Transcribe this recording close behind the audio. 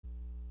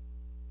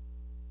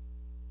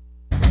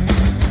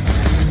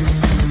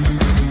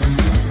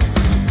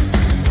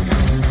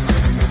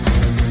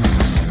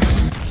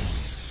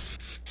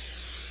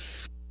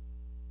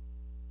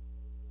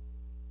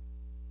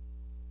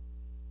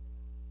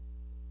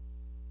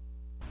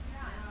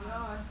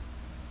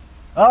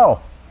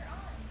Oh,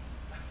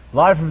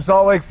 live from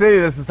Salt Lake City,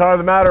 this is Heart of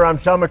the Matter. I'm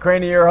Sean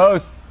McCraney, your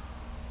host.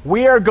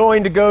 We are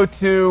going to go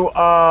to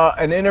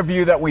an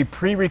interview that we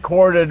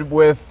pre-recorded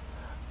with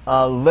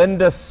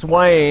Linda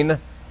Swayne.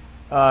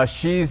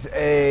 She's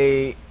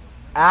a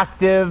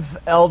active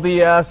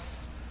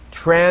LDS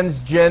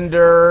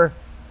transgender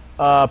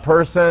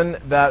person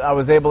that I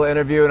was able to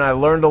interview, and I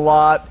learned a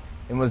lot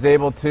and was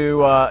able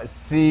to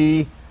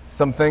see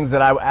some things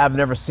that I've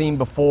never seen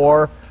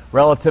before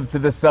relative to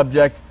this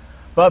subject.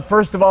 But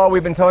first of all,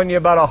 we've been telling you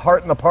about a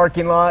Heart in the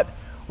Parking Lot.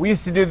 We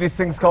used to do these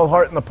things called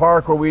Heart in the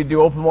Park, where we'd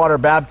do open water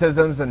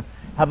baptisms and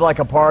have like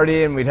a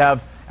party, and we'd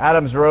have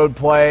Adams Road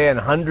play, and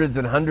hundreds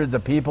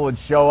of people would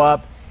show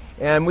up.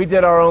 And we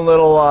did our own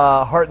little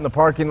Heart in the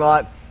Parking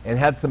Lot and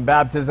had some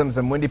baptisms,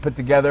 and Wendy put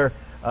together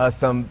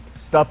some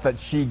stuff that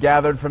she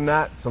gathered from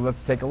that. So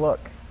let's take a look.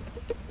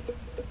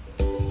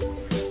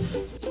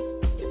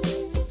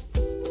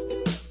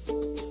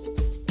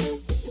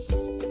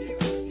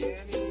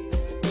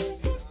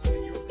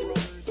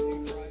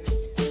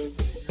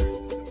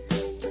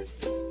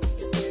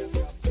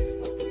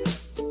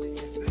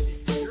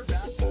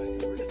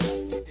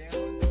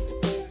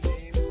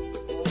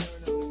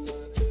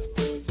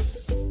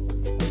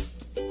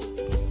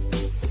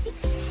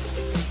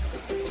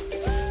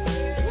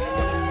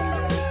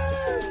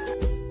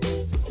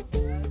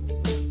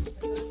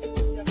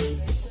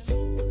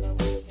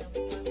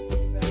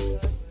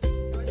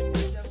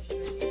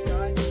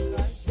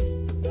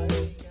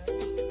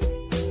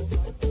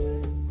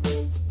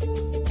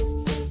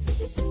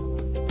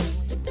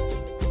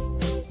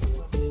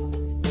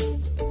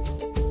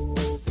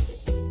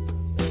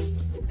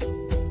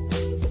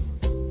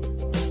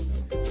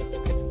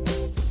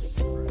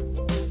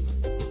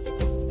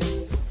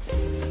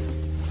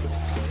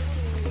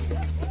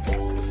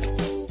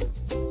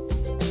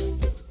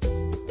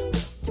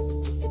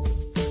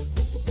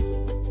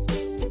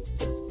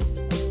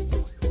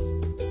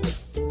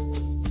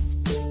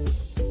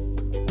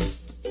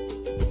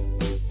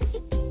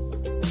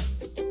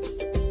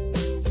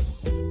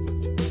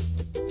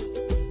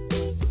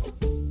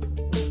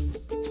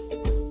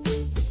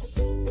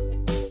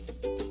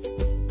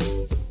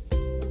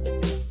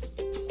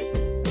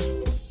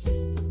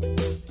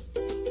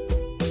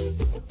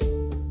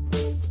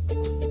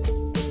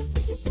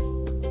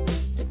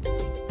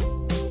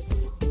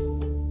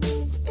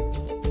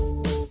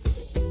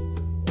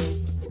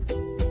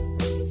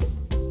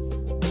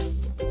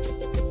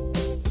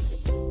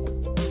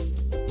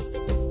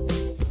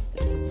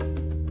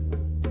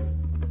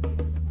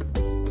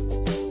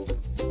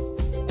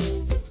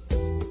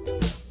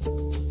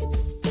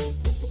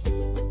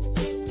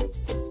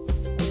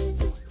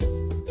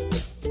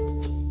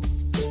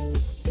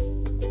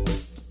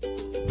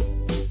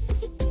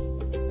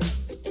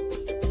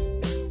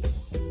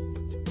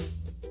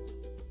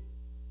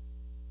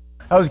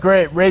 That was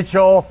great.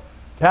 Rachel,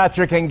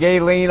 Patrick, and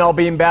Gayleen all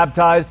being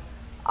baptized.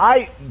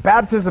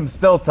 Baptisms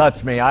still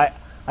touch me. I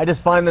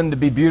just find them to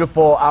be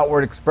beautiful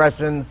outward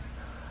expressions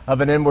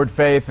of an inward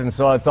faith, and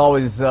so it's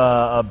always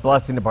a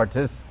blessing to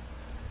participate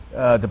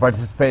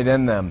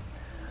in them.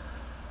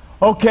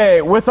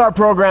 Okay, with our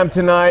program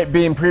tonight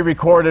being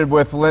pre-recorded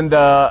with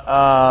Linda,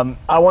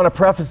 I want to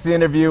preface the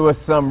interview with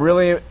some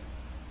really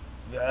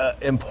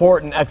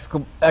important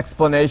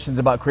explanations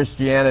about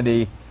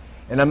Christianity.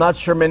 And I'm not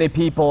sure many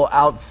people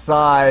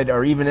outside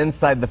or even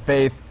inside the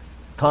faith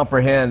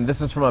comprehend. This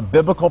is from a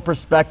biblical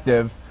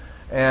perspective,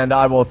 and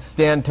I will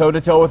stand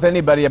toe-to-toe with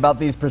anybody about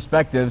these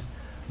perspectives,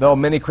 though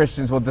many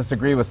Christians will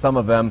disagree with some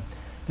of them.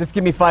 Just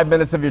give me 5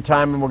 minutes of your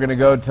time, and we're going to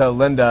go to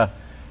Linda.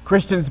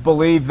 Christians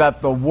believe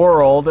that the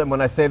world, and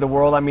when I say the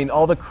world, I mean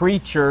all the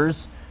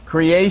creatures,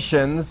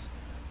 creations,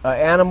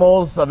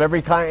 animals of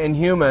every kind, and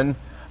human,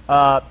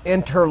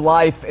 enter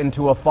life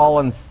into a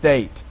fallen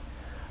state.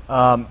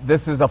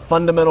 This is a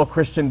fundamental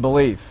Christian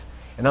belief.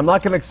 And I'm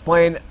not going to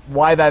explain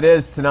why that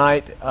is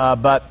tonight,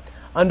 but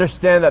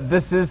understand that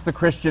this is the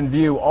Christian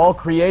view. All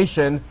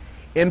creation,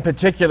 in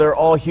particular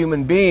all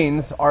human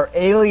beings, are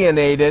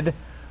alienated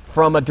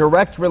from a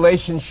direct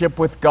relationship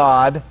with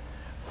God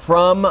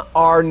from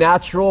our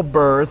natural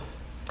birth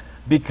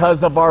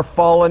because of our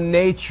fallen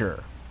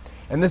nature.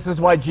 And this is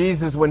why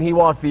Jesus, when he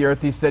walked the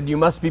earth, he said, you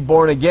must be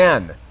born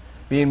again.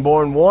 Being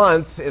born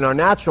once in our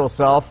natural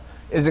self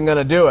isn't going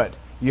to do it.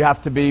 You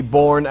have to be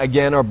born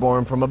again or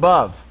born from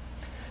above.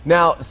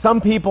 Now, some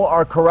people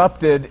are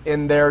corrupted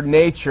in their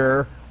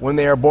nature when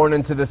they are born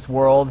into this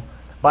world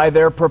by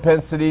their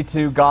propensity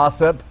to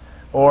gossip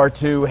or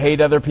to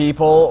hate other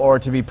people or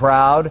to be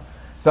proud.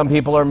 Some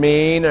people are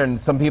mean, and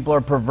some people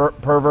are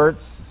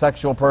perverts,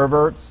 sexual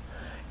perverts,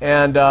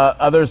 and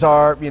others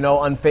are,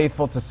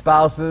 unfaithful to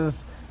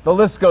spouses. The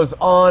list goes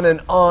on and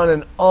on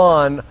and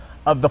on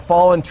of the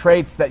fallen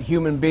traits that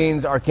human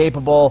beings are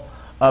capable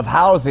of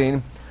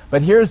housing.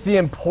 But here's the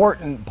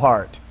important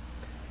part.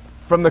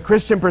 From the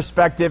Christian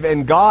perspective,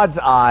 in God's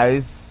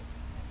eyes,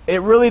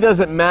 it really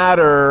doesn't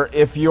matter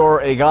if you're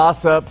a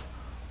gossip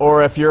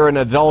or if you're an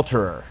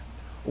adulterer.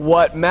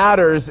 What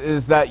matters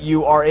is that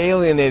you are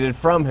alienated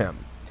from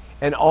Him.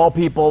 And all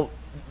people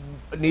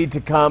need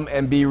to come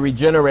and be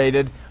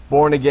regenerated,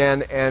 born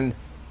again, and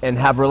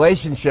have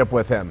relationship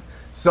with him.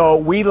 So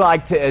we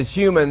like to, as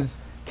humans,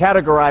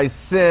 categorize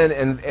sin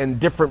and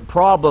different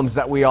problems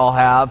that we all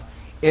have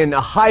in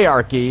a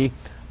hierarchy.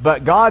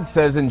 But God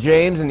says in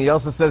James, and he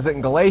also says it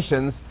in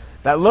Galatians,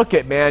 that look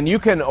at, man, you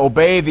can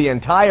obey the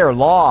entire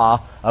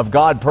law of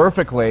God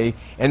perfectly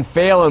and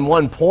fail in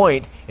one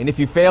point, and if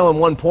you fail in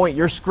one point,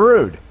 you're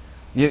screwed.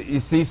 You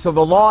see, so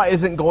the law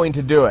isn't going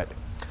to do it.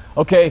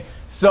 Okay,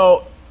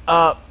 so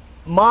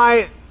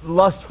my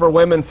lust for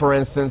women, for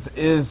instance,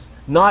 is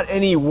not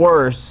any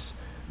worse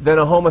than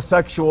a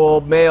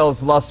homosexual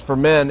male's lust for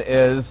men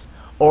is,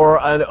 or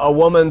a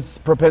woman's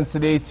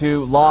propensity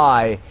to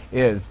lie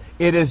is.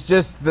 It is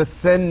just the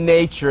sin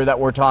nature that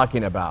we're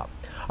talking about.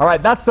 All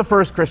right, that's the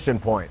first Christian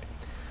point.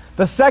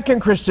 The second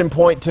Christian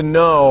point to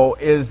know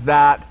is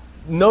that,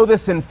 know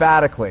this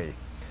emphatically,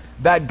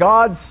 that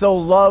God so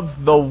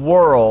loved the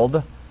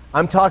world,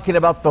 I'm talking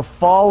about the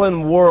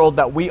fallen world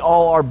that we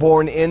all are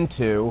born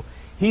into,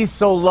 he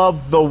so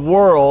loved the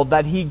world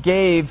that he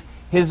gave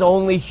his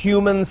only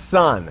human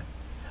son,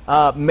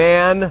 a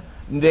man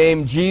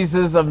named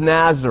Jesus of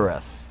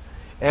Nazareth.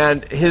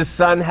 And his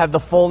son had the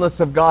fullness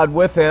of God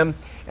with him,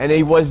 and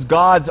he was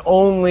God's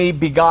only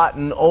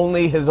begotten,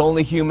 his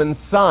only human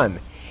son.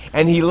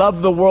 And he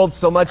loved the world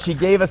so much he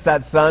gave us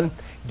that son,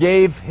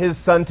 gave his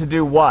son to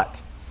do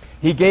what?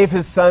 He gave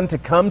his son to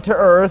come to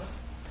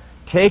earth,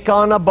 take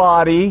on a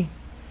body,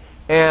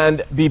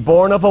 and be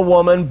born of a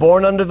woman,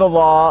 born under the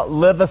law,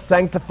 live a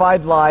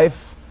sanctified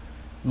life,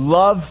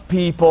 love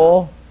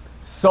people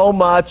so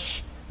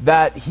much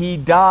that he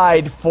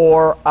died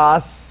for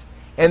us,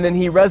 and then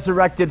he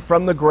resurrected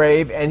from the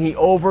grave, and he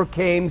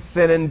overcame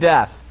sin and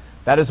death.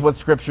 That is what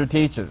Scripture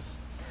teaches.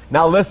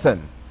 Now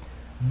listen,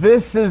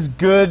 this is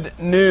good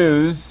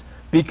news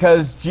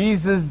because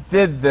Jesus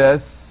did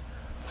this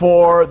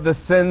for the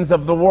sins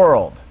of the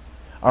world.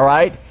 All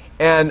right?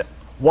 And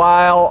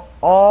while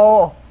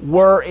all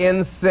were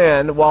in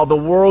sin, while the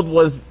world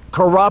was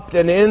corrupt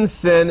and in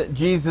sin,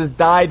 Jesus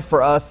died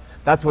for us.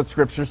 That's what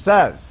Scripture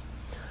says.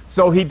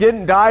 So he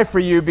didn't die for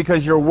you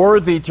because you're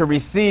worthy to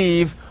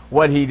receive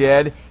what he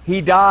did.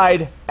 He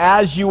died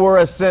as you were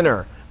a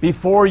sinner.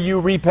 Before you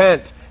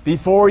repent,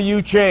 before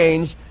you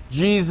change,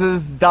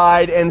 Jesus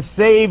died and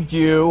saved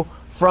you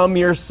from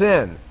your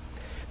sin.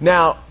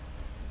 Now,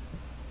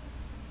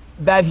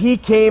 that he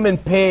came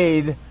and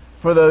paid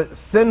for the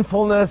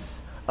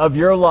sinfulness of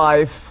your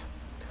life,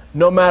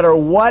 no matter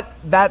what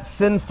that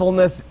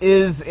sinfulness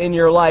is in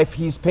your life,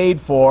 he's paid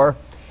for,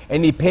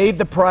 and he paid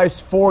the price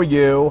for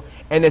you,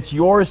 and it's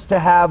yours to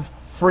have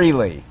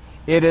freely.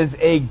 It is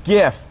a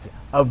gift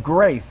of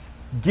grace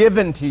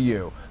given to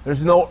you.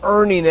 There's no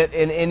earning it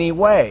in any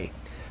way.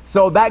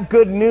 So that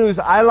good news,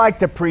 I like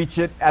to preach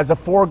it as a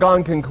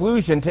foregone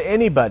conclusion to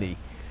anybody.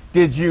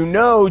 Did you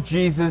know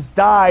Jesus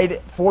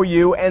died for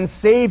you and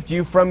saved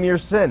you from your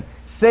sin?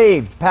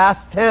 Saved,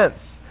 past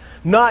tense.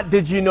 Not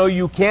did you know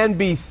you can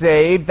be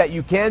saved, that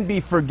you can be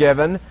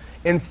forgiven.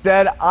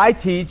 Instead, I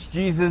teach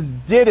Jesus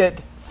did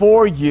it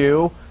for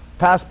you,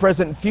 past,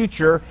 present,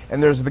 future,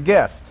 and there's the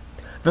gift.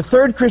 The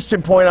third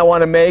Christian point I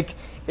want to make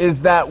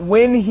is that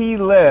when he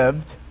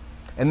lived,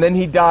 and then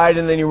he died,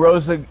 and then he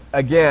rose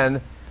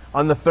again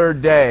on the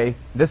third day,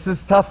 this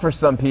is tough for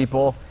some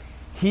people,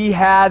 he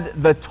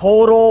had the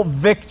total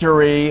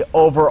victory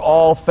over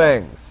all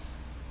things.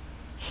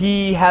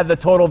 He had the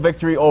total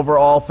victory over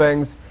all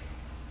things.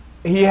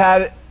 He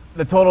had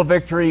the total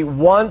victory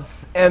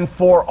once and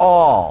for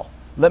all.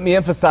 Let me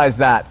emphasize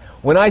that.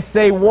 When I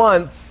say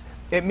once,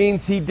 it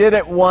means he did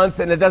it once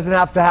and it doesn't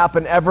have to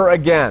happen ever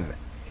again.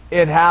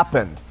 It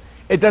happened.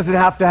 It doesn't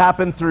have to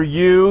happen through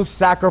you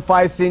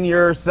sacrificing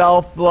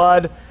yourself,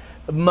 blood,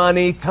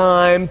 money,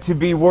 time to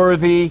be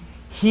worthy.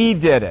 He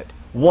did it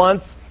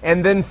once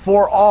and then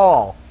for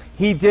all.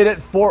 He did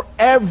it for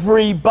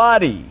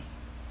everybody,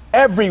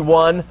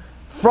 everyone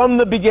from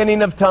the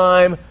beginning of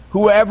time,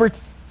 whoever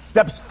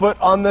steps foot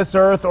on this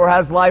earth or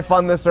has life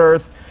on this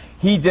earth,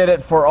 he did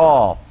it for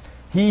all.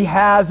 He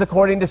has,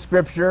 according to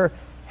Scripture,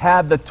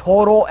 had the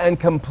total and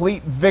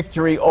complete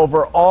victory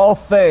over all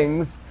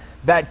things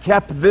that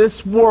kept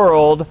this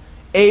world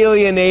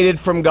alienated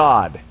from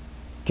God.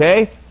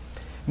 Okay?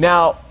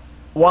 Now,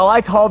 while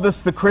I call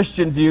this the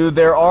Christian view,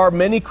 there are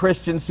many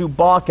Christians who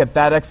balk at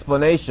that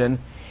explanation,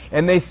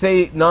 and they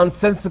say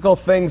nonsensical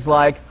things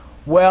like,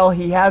 well,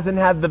 he hasn't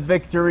had the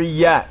victory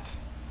yet.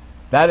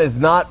 That is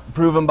not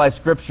proven by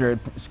Scripture.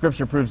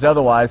 Scripture proves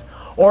otherwise.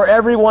 Or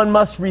everyone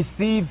must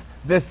receive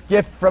this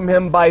gift from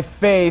him by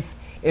faith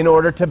in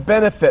order to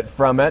benefit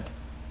from it.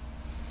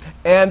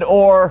 And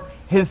or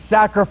his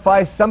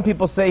sacrifice, some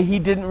people say he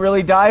didn't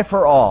really die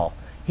for all.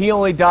 He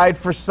only died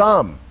for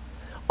some.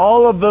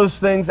 All of those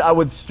things I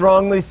would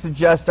strongly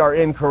suggest are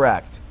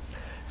incorrect.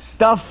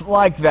 Stuff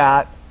like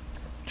that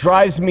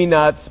drives me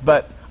nuts,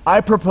 but I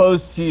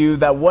propose to you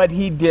that what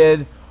he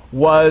did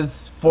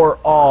was for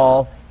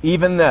all,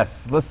 even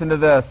this, listen to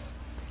this,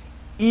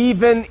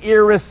 even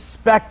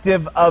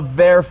irrespective of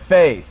their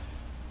faith.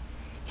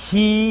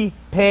 He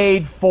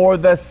paid for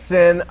the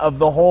sin of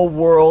the whole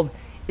world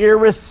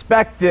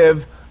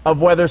irrespective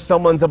of whether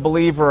someone's a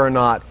believer or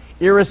not,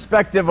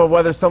 irrespective of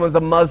whether someone's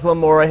a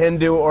Muslim or a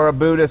Hindu or a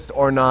Buddhist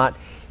or not.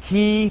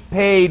 He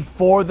paid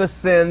for the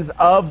sins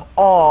of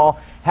all,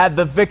 had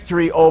the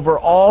victory over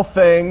all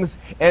things,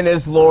 and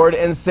is Lord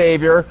and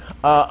Savior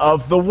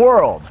of the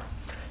world.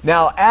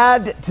 Now,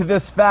 add to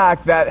this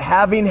fact that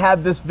having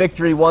had this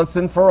victory once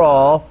and for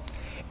all,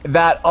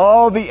 that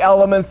all the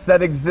elements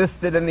that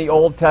existed in the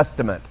Old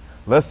Testament,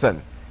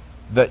 listen,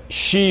 the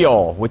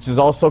Sheol, which is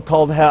also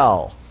called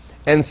hell,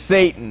 and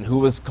Satan, who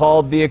was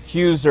called the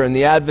accuser and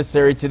the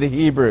adversary to the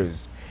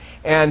Hebrews,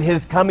 and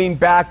his coming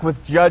back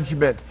with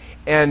judgment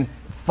and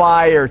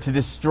fire to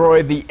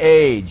destroy the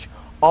age,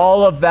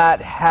 all of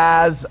that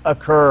has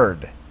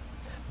occurred.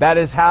 That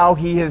is how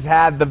he has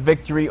had the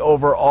victory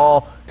over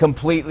all,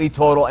 completely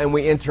total, and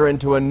we enter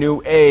into a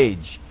new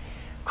age.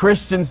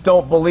 Christians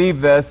don't believe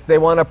this. They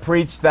want to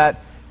preach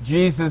that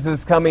Jesus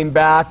is coming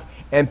back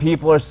and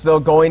people are still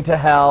going to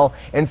hell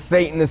and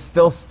Satan is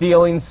still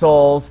stealing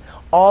souls,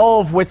 all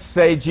of which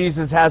say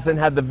Jesus hasn't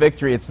had the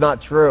victory. It's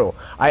not true.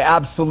 I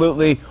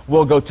absolutely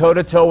will go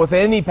toe-to-toe with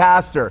any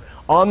pastor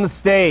on the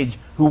stage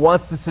who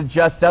wants to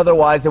suggest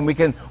otherwise, and we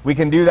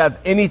can do that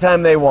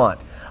anytime they want.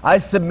 I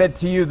submit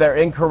to you they're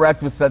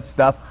incorrect with such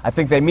stuff. I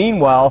think they mean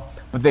well,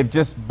 but they've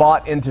just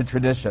bought into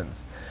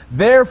traditions.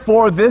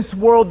 Therefore, this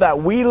world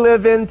that we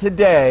live in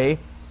today,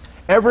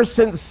 ever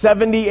since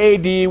 70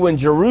 AD when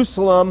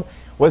Jerusalem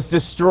was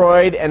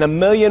destroyed and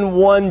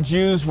 1,000,001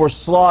 Jews were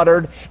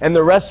slaughtered and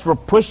the rest were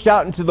pushed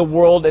out into the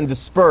world and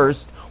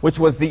dispersed, which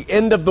was the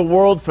end of the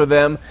world for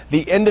them,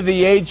 the end of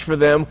the age for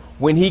them,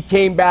 when he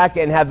came back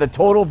and had the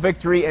total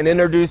victory and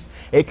introduced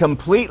a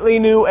completely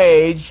new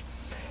age.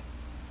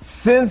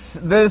 Since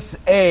this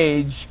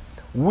age,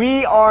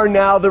 we are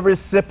now the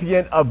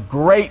recipient of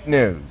great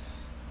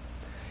news.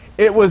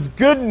 It was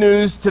good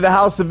news to the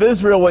house of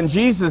Israel when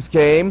Jesus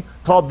came,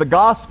 called the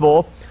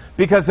gospel,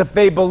 because if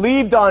they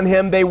believed on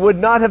him, they would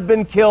not have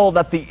been killed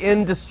at the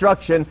end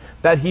destruction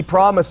that he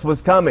promised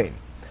was coming.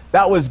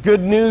 That was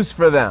good news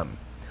for them.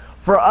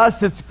 For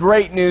us, it's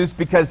great news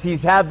because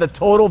he's had the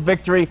total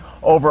victory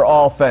over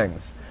all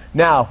things.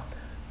 Now,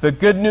 the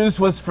good news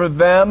was for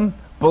them,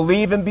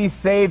 believe and be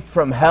saved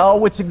from hell,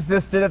 which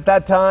existed at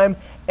that time,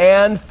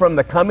 and from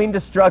the coming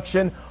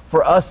destruction.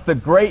 For us, the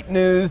great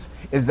news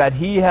is that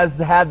he has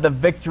had the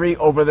victory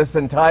over this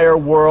entire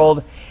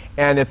world,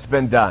 and it's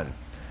been done.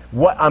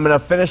 I'm going to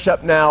finish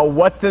up now.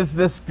 What does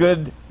this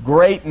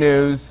great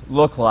news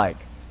look like?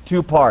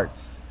 Two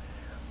parts.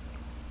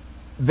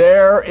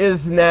 There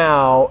is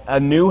now a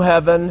new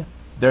heaven,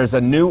 there's a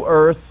new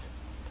earth,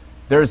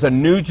 there's a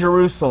new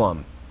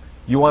Jerusalem.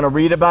 You want to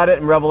read about it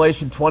in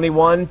Revelation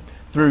 21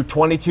 through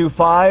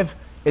 22:5?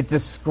 It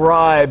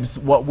describes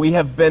what we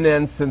have been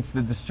in since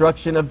the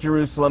destruction of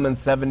Jerusalem in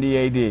 70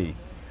 AD.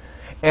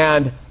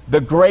 And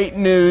the great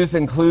news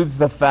includes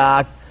the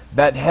fact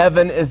that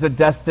heaven is a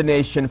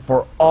destination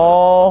for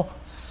all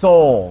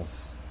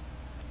souls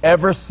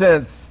ever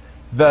since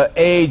the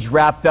age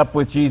wrapped up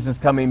with Jesus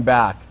coming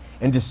back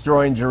and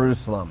destroying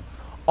Jerusalem.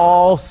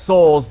 All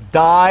souls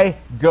die,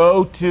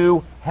 go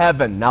to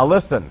heaven. Now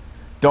listen,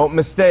 don't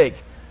mistake.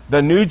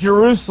 The New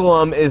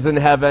Jerusalem is in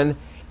heaven,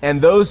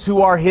 and those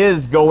who are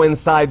his go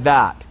inside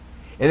that.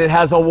 And it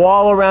has a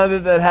wall around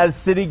it that has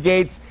city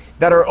gates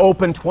that are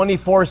open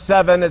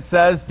 24/7, it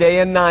says, day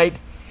and night.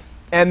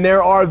 And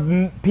there are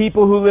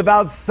people who live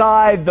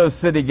outside those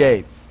city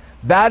gates.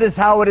 That is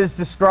how it is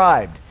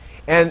described.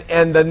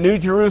 And the New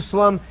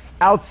Jerusalem,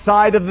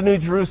 outside of the New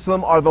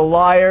Jerusalem are the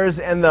liars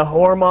and the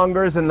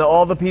whoremongers and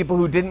all the people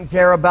who didn't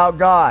care about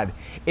God.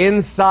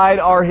 Inside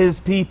are his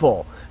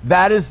people.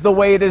 That is the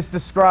way it is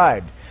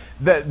described.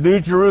 The New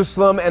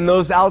Jerusalem and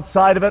those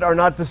outside of it are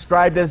not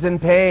described as in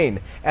pain,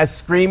 as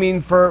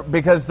screaming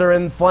because they're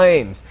in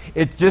flames.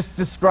 It just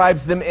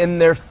describes them in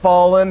their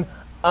fallen,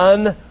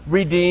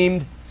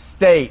 unredeemed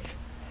state,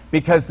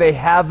 because they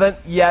haven't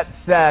yet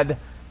said,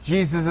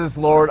 Jesus is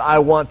Lord, I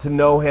want to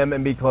know him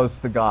and be close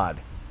to God.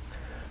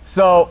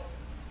 So,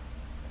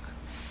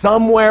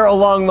 somewhere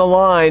along the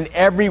line,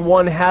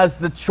 everyone has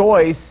the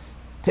choice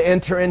to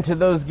enter into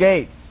those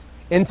gates,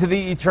 into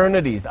the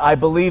eternities. I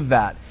believe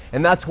that.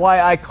 And that's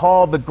why I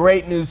call the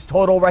great news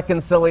total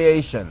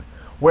reconciliation,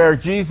 where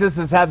Jesus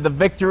has had the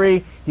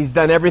victory, he's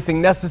done everything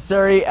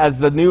necessary as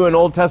the New and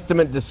Old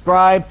Testament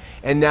describe,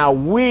 and now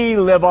we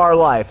live our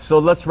life. So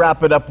let's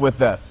wrap it up with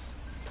this.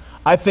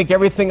 I think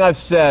everything I've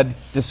said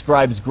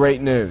describes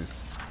great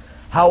news.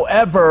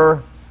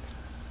 However,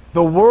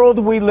 the world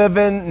we live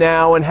in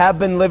now and have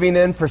been living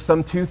in for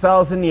some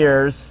 2,000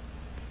 years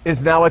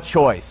is now a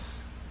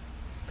choice.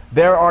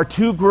 There are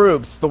two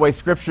groups, the way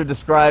Scripture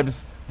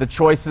describes the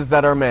choices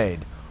that are made.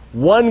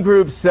 One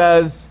group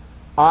says,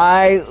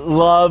 I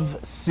love,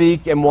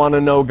 seek, and want to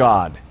know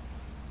God.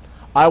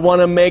 I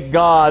want to make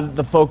God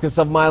the focus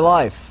of my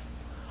life.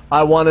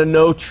 I want to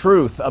know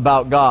truth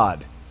about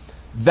God.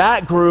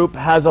 That group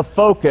has a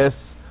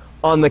focus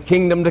on the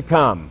kingdom to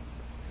come.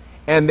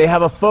 And they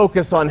have a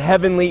focus on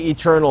heavenly,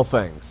 eternal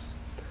things.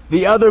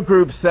 The other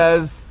group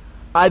says,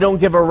 I don't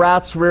give a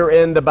rat's rear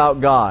end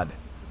about God.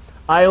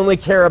 I only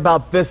care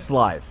about this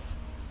life.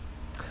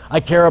 I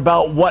care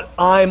about what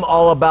I'm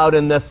all about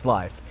in this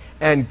life.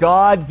 And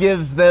God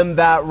gives them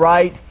that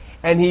right,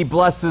 and He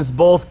blesses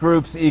both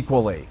groups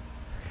equally.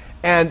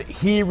 And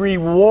He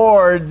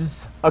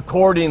rewards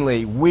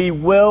accordingly. We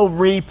will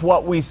reap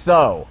what we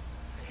sow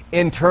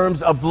in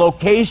terms of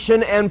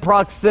location and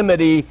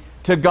proximity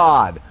to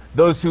God.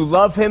 Those who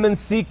love Him and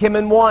seek Him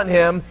and want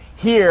Him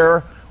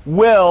here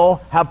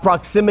will have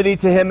proximity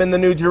to Him in the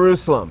New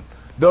Jerusalem.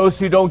 Those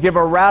who don't give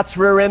a rat's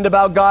rear end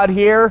about God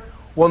here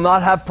will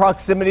not have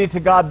proximity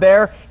to God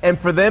there, and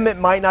for them it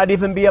might not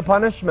even be a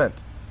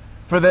punishment.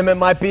 For them it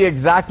might be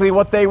exactly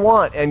what they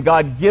want, and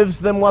God gives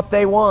them what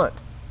they want.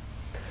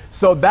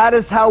 So that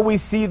is how we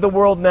see the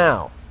world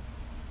now.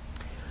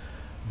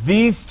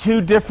 These two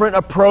different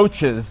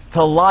approaches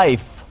to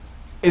life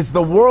is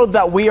the world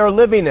that we are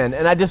living in.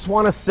 And I just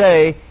want to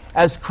say,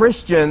 as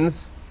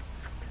Christians,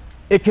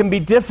 it can be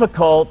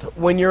difficult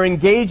when you're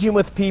engaging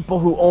with people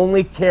who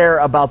only care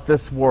about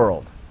this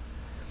world.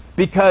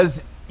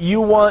 Because you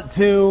want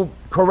to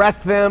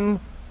correct them,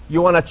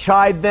 you want to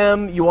chide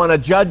them, you want to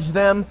judge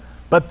them,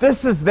 but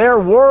this is their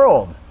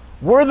world.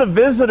 We're the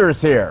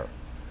visitors here.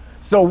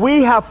 So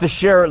we have to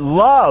share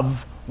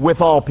love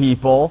with all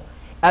people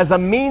as a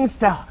means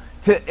to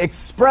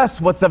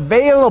express what's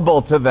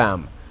available to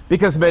them,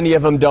 because many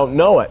of them don't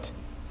know it.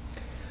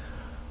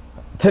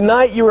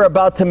 Tonight you are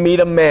about to meet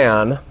a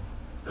man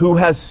who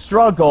has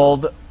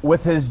struggled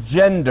with his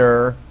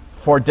gender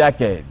for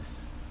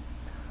decades.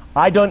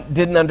 I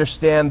didn't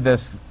understand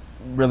this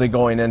really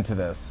going into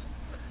this.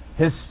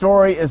 His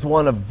story is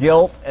one of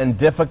guilt and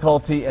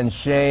difficulty and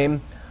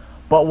shame.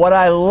 But what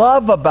I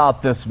love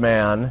about this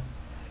man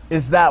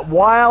is that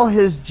while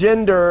his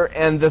gender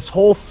and this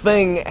whole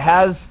thing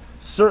has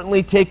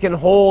certainly taken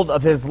hold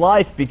of his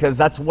life, because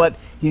that's what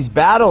he's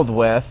battled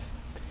with,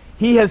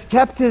 he has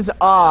kept his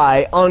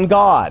eye on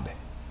God.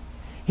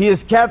 She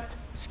has kept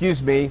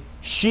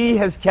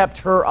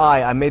her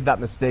eye. I made that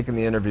mistake in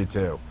the interview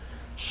too.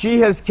 She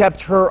has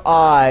kept her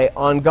eye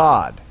on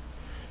God.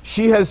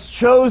 She has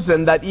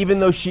chosen that even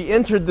though she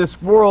entered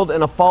this world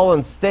in a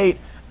fallen state,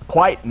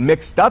 quite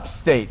mixed up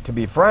state to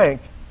be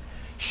frank,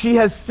 she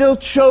has still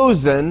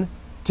chosen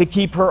to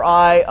keep her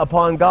eye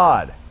upon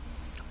God.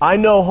 I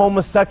know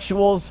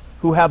homosexuals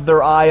who have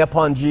their eye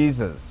upon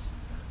Jesus,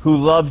 who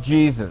love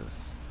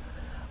Jesus.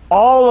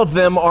 All of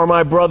them are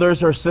my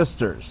brothers or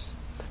sisters,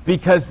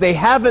 because they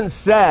haven't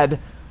said,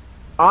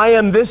 I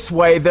am this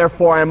way,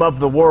 therefore I am of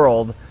the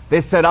world.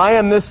 They said, I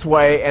am this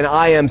way, and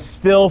I am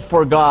still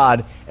for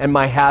God, and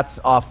my hat's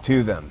off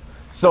to them.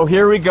 So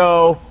here we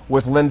go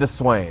with Linda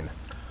Swayne.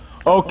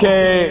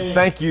 Okay,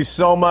 thank you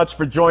so much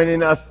for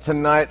joining us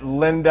tonight,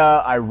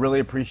 Linda. I really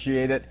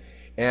appreciate it.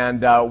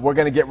 And we're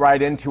going to get right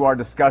into our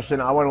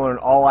discussion. I want to learn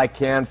all I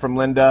can from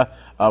Linda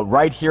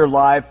right here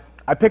live.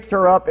 I picked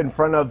her up in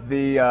front of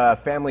the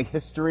Family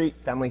History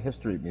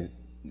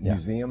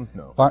Museum?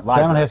 No.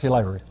 Family History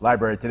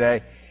Library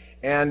today.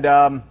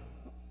 And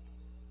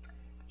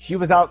she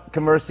was out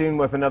conversing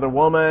with another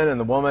woman, and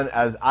the woman,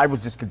 as I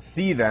could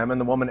see them, and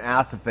the woman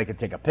asked if they could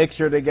take a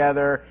picture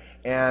together.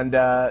 And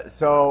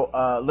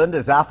so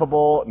Linda's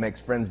affable, makes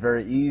friends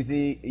very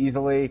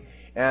easily.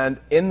 And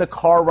in the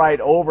car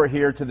ride over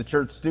here to the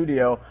church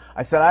studio,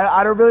 I said,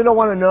 I really don't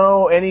want to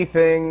know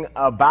anything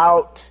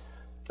about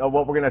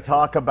what we're going to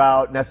talk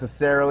about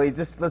necessarily.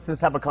 Let's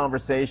just have a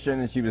conversation.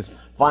 And she was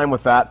fine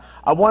with that.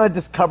 I want to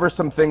just cover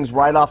some things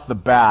right off the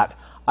bat.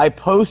 I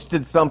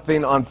posted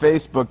something on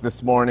Facebook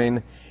this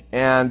morning,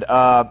 and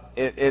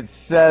it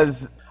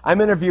says, I'm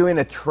interviewing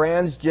a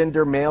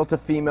transgender male to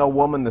female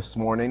woman this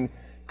morning,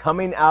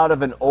 coming out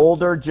of an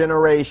older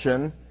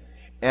generation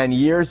and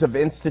years of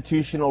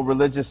institutional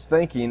religious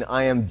thinking.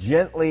 I am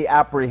gently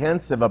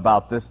apprehensive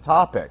about this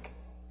topic.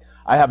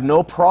 I have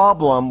no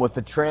problem with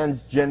the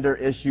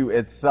transgender issue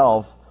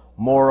itself,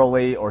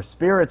 morally or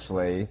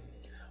spiritually,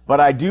 but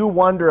I do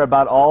wonder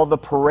about all the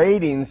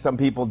parading some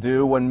people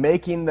do when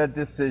making the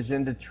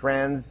decision to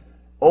trans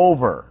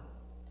over.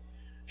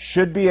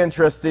 Should be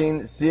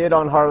interesting. See it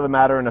on Heart of the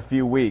Matter in a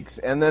few weeks.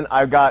 And then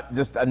I've got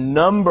just a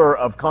number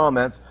of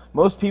comments,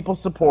 most people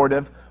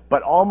supportive,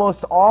 but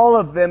almost all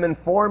of them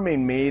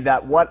informing me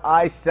that what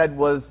I said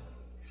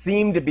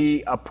seemed to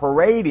be a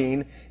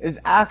parading is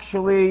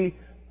actually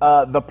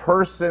the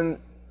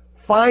person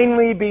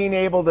finally being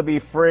able to be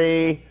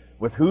free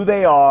with who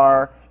they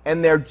are,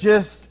 and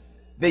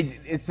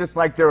it's just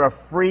like they're a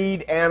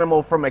freed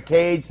animal from a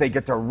cage. They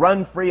get to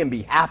run free and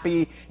be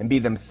happy and be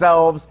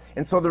themselves,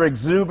 and so they're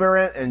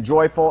exuberant and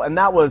joyful, and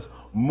that was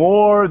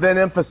more than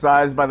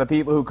emphasized by the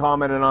people who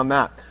commented on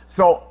that.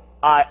 So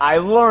I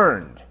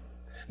learned.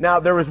 Now,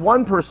 there was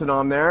one person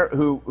on there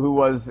who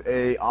was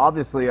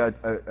obviously a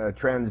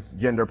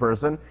transgender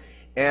person,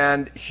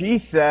 and she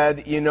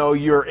said,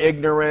 you're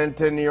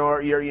ignorant and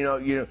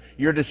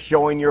you're just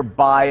showing your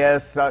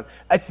bias.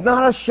 It's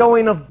not a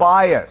showing of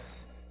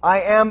bias.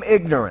 I am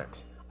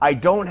ignorant. I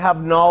don't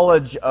have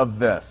knowledge of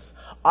this.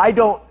 I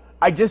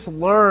just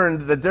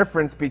learned the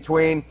difference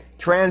between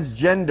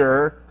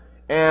transgender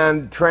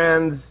and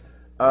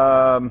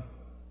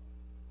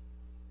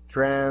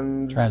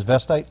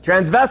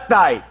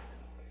Transvestite.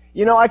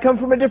 You know, I come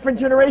from a different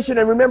generation,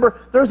 and remember,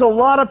 there's a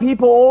lot of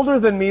people older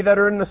than me that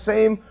are in the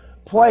same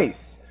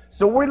place.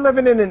 So we're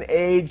living in an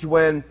age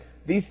when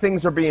these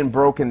things are being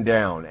broken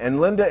down, and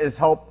Linda is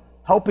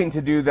helping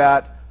to do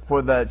that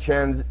for the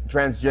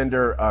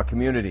transgender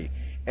community,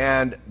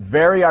 and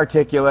very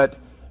articulate,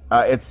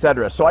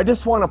 etc. So I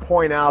just want to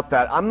point out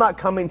that I'm not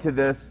coming to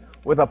this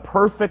with a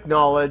perfect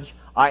knowledge.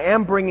 I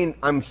am bringing,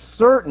 I'm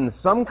certain,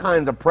 some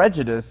kinds of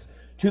prejudice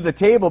to the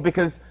table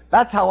because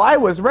that's how I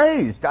was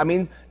raised. I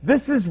mean,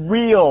 this is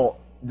real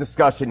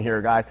discussion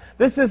here, guys.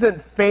 This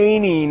isn't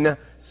feigning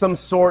some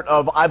sort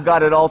of I've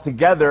got it all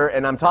together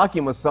and I'm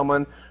talking with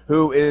someone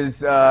who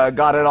is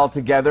got it all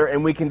together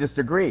and we can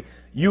disagree.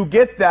 You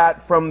get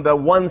that from the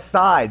one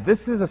side.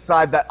 This is a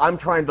side that I'm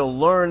trying to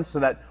learn so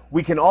that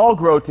we can all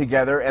grow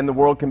together and the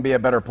world can be a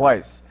better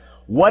place.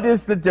 What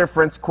is the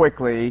difference,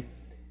 quickly,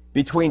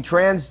 between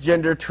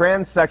transgender,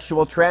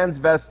 transsexual,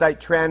 transvestite,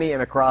 tranny,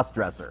 and a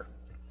crossdresser?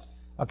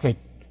 Okay,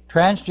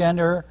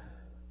 transgender,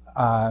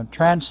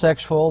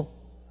 transsexual,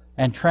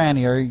 and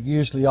tranny are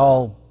usually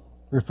all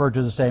referred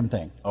to the same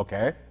thing.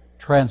 Okay.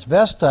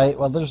 Transvestite,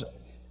 well,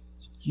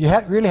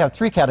 really have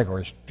three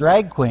categories.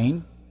 Drag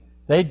queen,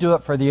 they do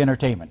it for the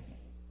entertainment.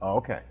 Oh,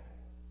 okay.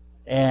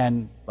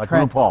 And like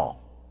RuPaul.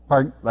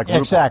 Pardon? Like RuPaul.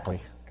 Exactly.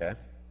 Okay.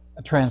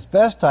 A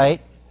transvestite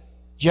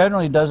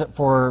generally does it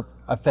for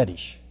a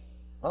fetish.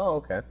 Oh,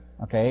 okay.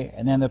 Okay,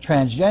 and then the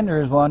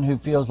transgender is one who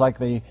feels like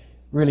they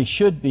really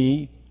should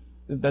be,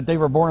 that they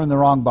were born in the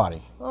wrong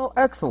body. Oh,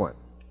 excellent.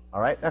 All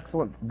right,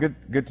 excellent.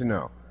 Good to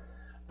know.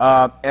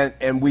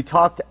 And we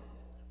talked,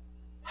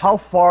 how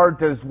far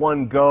does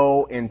one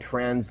go in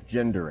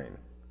transgendering?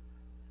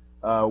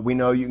 We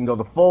know you can go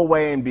the full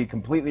way and be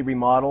completely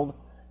remodeled.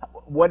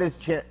 What is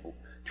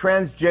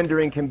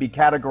transgendering can be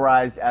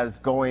categorized as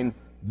going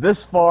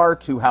this far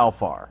to how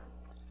far?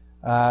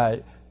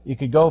 You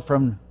could go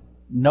from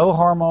no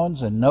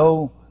hormones and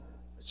no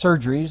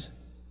surgeries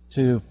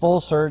to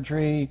full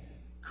surgery,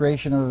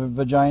 creation of a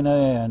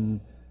vagina and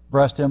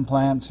breast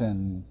implants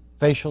and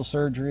facial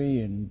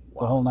surgery and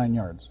the whole 9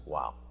 yards.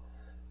 Wow.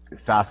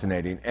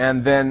 Fascinating.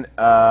 And then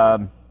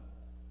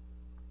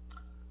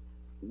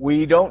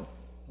we don't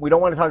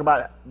want to talk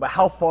about it, but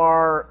how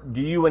far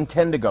do you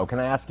intend to go? Can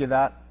I ask you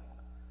that?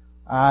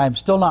 I'm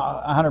still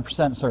not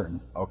 100%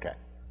 certain. Okay.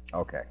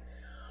 Okay.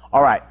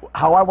 All right.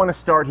 How I want to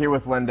start here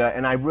with Linda,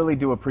 and I really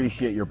do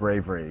appreciate your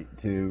bravery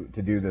to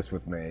do this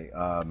with me.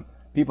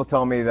 People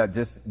tell me that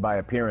just by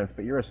appearance,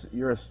 but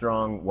you're a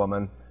strong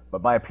woman,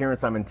 but by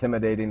appearance I'm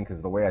intimidating because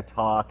of the way I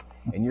talk,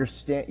 and you're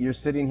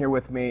sitting here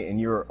with me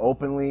and you're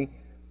openly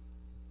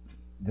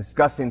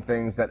discussing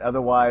things that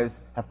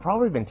otherwise have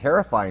probably been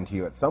terrifying to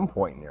you at some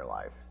point in your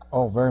life.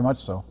 Oh, very much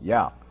so.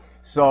 Yeah.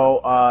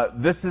 So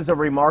this is a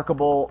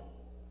remarkable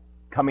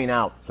coming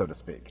out, so to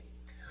speak.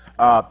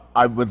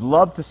 I would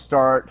love to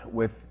start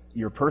with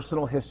your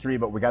personal history,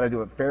 but we got to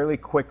do it fairly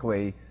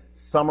quickly.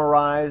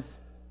 Summarize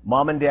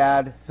mom and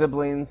dad,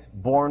 siblings,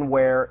 born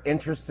where,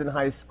 interests in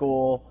high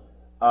school,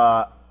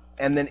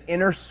 and then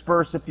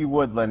intersperse, if you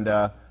would,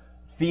 Linda,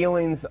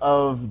 feelings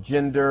of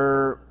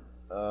gender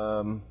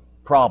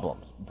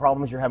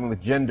problems you're having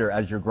with gender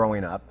as you're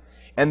growing up,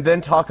 and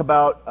then talk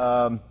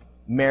about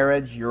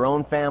marriage, your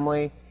own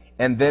family,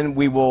 and then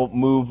we will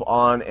move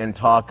on and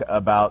talk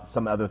about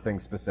some other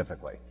things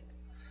specifically.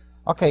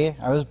 Okay,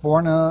 I was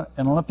born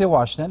in Olympia,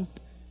 Washington,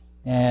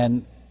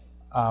 and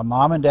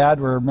mom and dad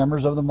were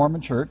members of the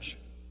Mormon Church,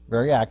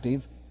 very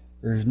active.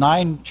 There's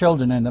 9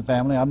 children in the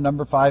family. I'm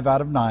number 5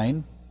 out of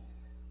 9.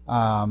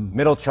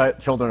 Middle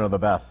children are the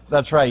best.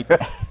 That's right.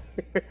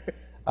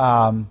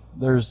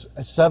 There's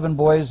 7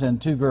 boys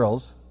and 2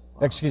 girls.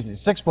 Excuse me,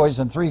 6 boys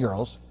and 3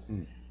 girls.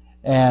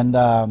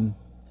 And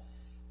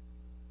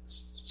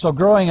so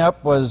growing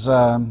up was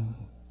a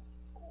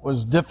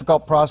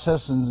difficult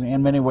process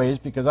in many ways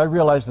because I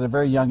realized at a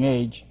very young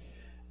age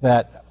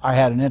that I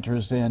had an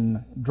interest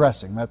in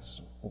dressing.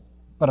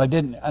 But I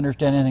didn't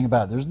understand anything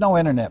about it. There's no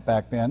internet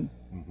back then.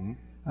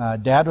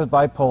 Mm-hmm. Dad was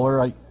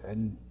bipolar,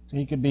 and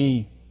he could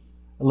be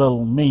a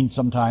little mean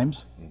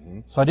sometimes. Mm-hmm.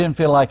 So I didn't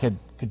feel like I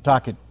could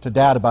talk to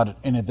Dad about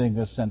anything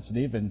this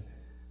sensitive. And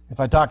if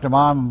I talked to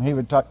Mom,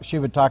 she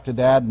would talk to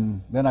Dad,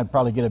 and then I'd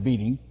probably get a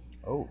beating.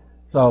 Oh.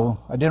 So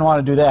I didn't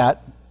want to do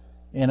that.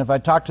 And if I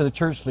talked to the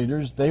church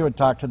leaders, they would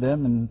talk to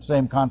them, and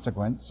same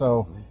consequence.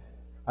 So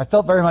I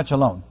felt very much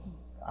alone.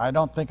 I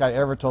don't think I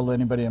ever told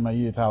anybody in my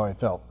youth how I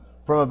felt.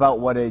 From about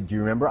what age do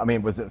you remember? I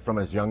mean, was it from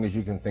as young as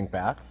you can think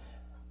back?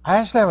 I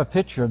actually have a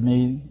picture of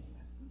me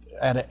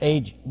at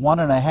age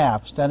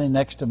 1.5 standing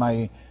next to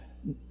my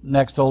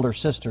next older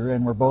sister,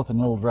 and we're both in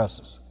little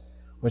dresses,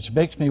 which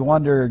makes me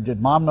wonder,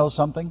 did Mom know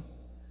something?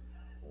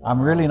 Wow.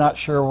 I'm really not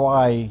sure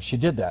why she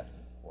did that.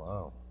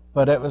 Wow.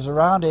 But it was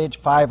around age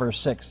 5 or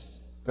 6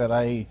 that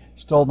I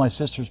stole my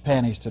sister's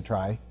panties to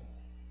try,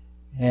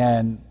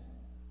 and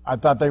I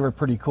thought they were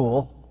pretty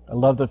cool. I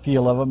loved the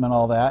feel of them and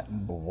all that.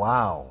 And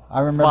wow.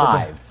 I remember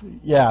 5.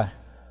 Yeah.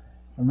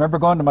 I remember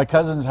going to my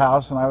cousin's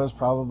house, and I was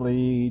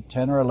probably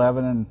 10 or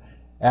 11, and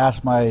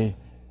asked my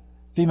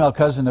female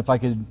cousin if I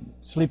could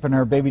sleep in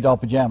her baby doll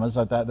pajamas.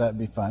 I thought that'd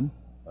be fun.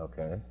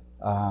 Okay.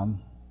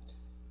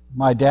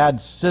 My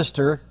dad's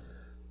sister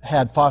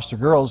had foster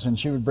girls, and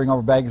she would bring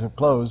over bags of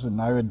clothes,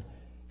 and I would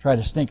try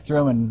to sneak through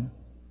them and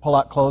pull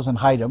out clothes and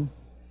hide them.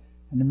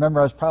 And remember,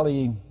 I was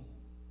probably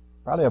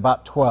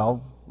about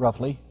 12,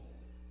 roughly.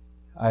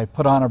 I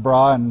put on a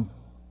bra and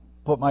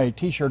put my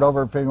T-shirt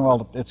over, figuring,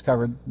 well, it's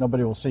covered,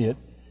 nobody will see it.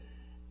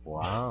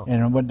 Wow.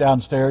 And I went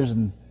downstairs,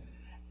 and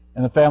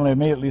the family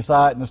immediately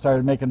saw it and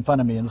started making fun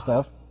of me and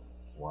stuff.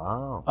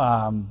 Wow.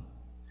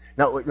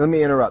 Now, let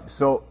me interrupt.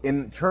 So,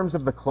 in terms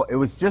of the clothes, it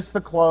was just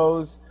the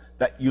clothes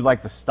that you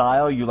like the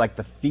style, you like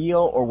the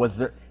feel, or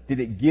did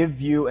it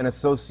give you an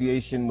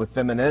association with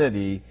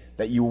femininity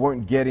that you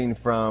weren't getting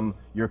from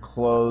your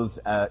clothes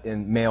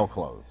in male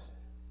clothes?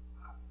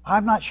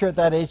 I'm not sure at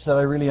that age that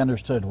I really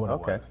understood what it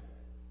was.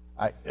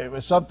 It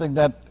was something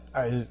that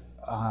I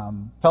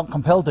felt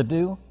compelled to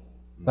do,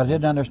 but I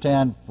didn't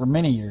understand for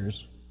many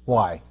years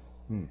why.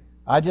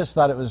 I just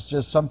thought it was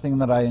just something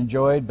that I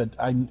enjoyed, but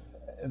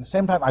at the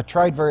same time, I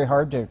tried very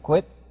hard to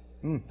quit,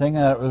 thinking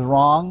that it was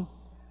wrong,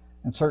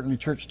 and certainly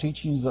church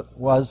teachings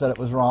was that it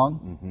was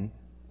wrong.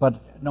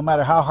 But no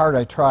matter how hard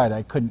I tried,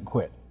 I couldn't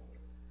quit.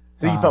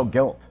 So you felt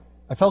guilt?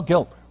 I felt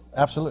guilt.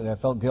 Absolutely, I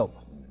felt guilt.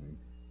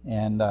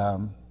 And I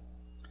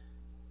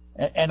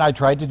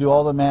tried to do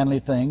all the manly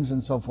things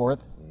and so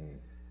forth.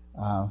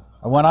 I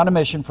went on a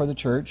mission for the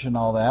church and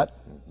all that,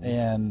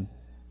 and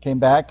came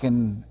back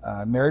and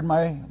married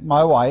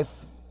my wife,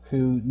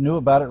 who knew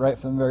about it right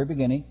from the very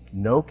beginning.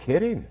 No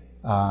kidding.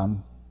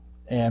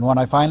 And when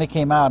I finally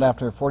came out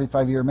after a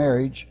 45-year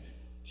marriage,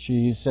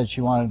 she said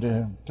she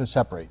wanted to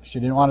separate. She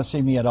didn't want to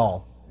see me at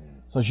all.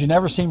 So she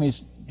never seen me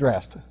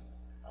dressed.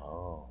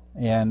 Oh.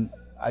 And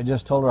I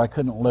just told her I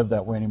couldn't live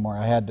that way anymore.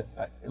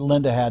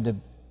 Linda had to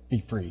be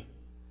free.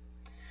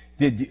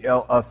 Did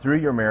you, through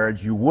your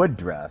marriage, you would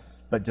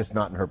dress, but just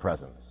not in her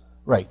presence?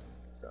 Right.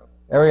 So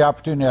every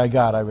opportunity I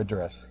got, I would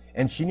dress.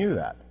 And she knew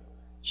that?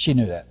 She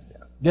knew that.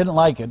 Yeah. Didn't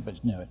like it,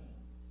 but knew it.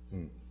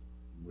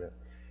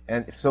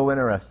 And it's so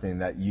interesting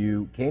that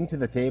you came to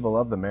the table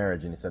of the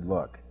marriage and you said,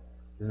 look,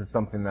 this is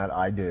something that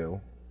I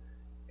do.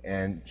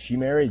 And she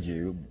married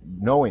you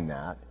knowing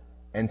that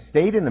and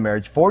stayed in the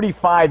marriage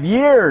 45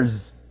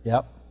 years.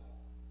 Yep.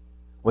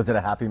 Was it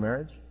a happy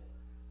marriage?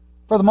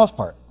 For the most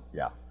part.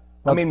 Yeah.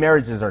 I mean,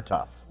 marriages are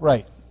tough.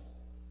 Right.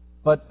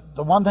 But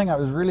the one thing that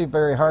was really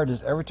very hard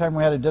is every time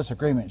we had a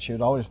disagreement, she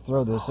would always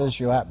throw this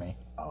issue at me.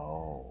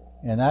 Oh.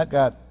 And that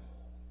got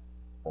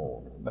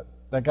old.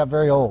 That got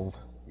very old.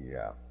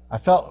 Yeah. I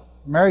felt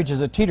marriage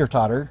is a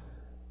teeter-totter,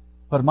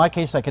 but in my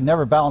case, I could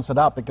never balance it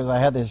out because I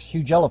had this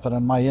huge elephant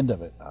on my end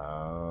of it.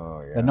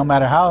 Oh, yeah. And no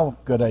matter how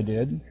good I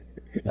did,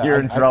 you're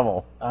in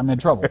trouble. I'm in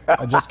trouble.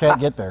 I just can't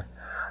get there.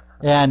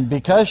 And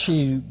because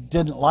she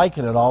didn't like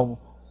it at all,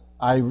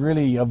 I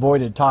really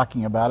avoided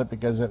talking about it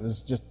because it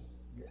was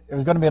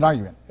going to be an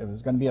argument. It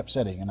was going to be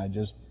upsetting, and I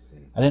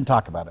didn't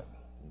talk about it.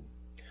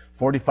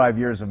 45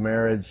 years of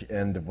marriage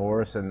and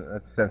divorce, and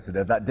that's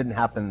sensitive. That didn't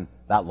happen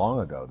that long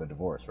ago, the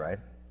divorce, right?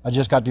 I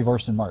just got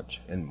divorced in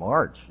March. In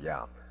March,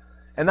 yeah.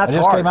 And that's I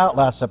just hard. came out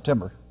last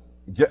September.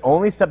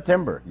 Only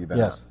September you've been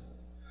out. Yes.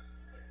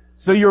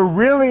 So you're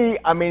really,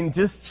 I mean,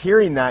 just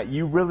hearing that,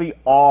 you really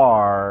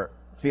are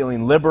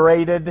feeling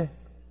liberated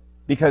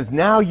because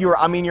now you're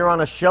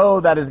on a show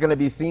that is going to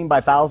be seen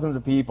by thousands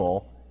of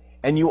people,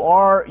 and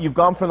you've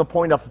gone from the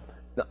point of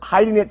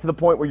hiding it to the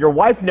point where your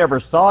wife never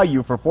saw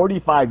you for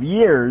 45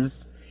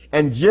 years,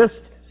 and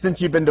just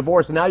since you've been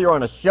divorced, now you're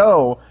on a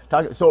show.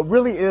 So it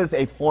really is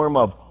a form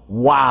of,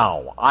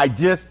 wow, I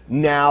just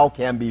now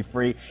can be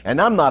free, and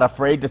I'm not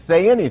afraid to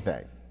say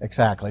anything.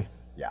 Exactly.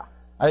 Yeah.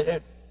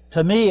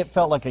 To me, it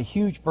felt like a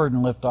huge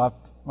burden lift off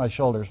my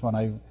shoulders when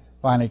I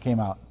finally came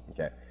out.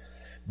 Okay.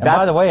 And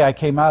by the way, I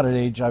came out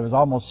I was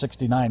almost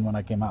 69 when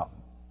I came out.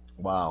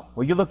 Wow.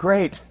 Well, you look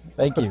great.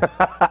 Thank you.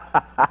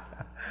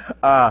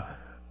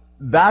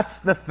 That's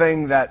the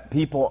thing that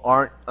people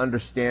aren't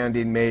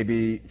understanding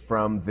maybe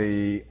from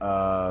the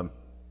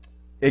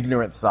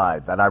ignorant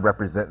side that I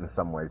represent in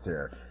some ways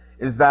here,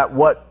 is that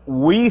what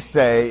we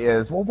say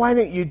is, well, why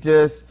don't you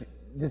just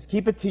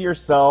keep it to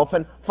yourself,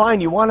 and fine,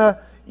 you want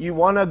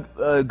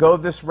to go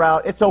this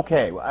route, it's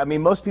okay. I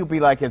mean, most people be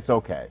like, it's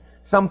okay.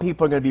 Some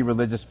people are going to be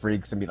religious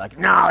freaks and be like,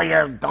 no,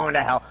 you're going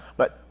to hell.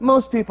 But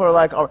most people are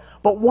like, oh,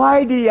 but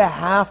why do you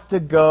have to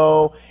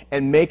go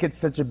and make it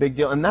such a big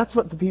deal? And that's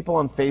what the people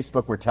on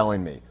Facebook were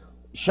telling me.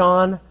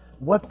 Sean,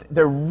 what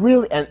they're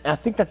really, and I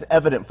think that's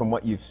evident from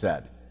what you've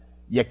said.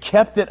 You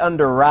kept it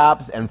under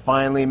wraps, and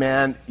finally,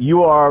 man,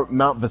 you are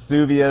Mount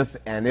Vesuvius,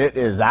 and it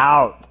is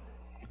out.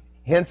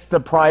 Hence the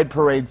pride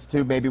parades,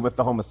 too, maybe with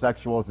the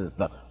homosexuals, is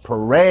the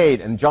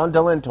parade. And John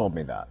Dillon told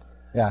me that.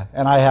 Yeah,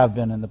 and I have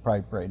been in the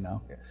pride parade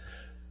now.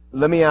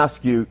 Let me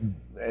ask you,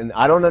 and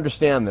I don't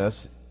understand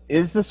this,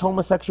 is this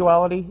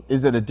homosexuality?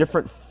 Is it a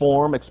different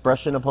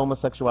expression of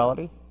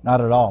homosexuality?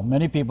 Not at all.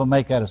 Many people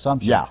make that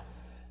assumption. Yeah.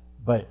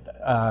 But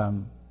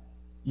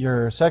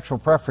your sexual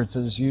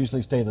preferences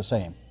usually stay the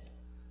same.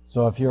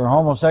 So if you're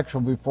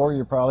homosexual before,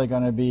 you're probably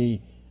going to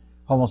be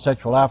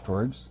homosexual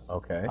afterwards.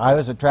 Okay. I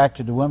was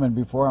attracted to women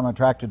before. I'm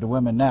attracted to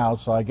women now,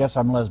 so I guess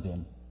I'm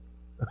lesbian.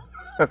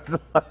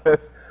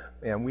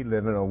 Man, we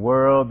live in a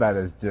world that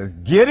is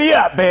just giddy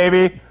up,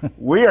 baby.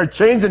 We are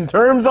changing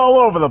terms all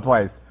over the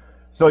place.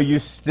 So you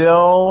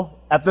still,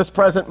 at this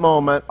present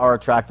moment, are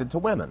attracted to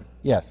women?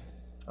 Yes.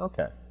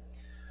 Okay.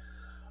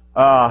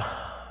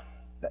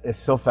 That is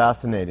so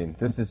fascinating.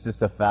 This is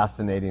just a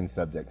fascinating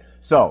subject.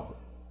 So,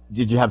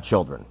 did you have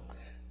children?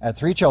 I had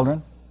 3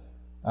 children,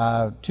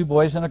 2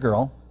 boys and a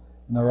girl,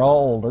 and they're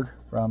all older,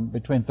 from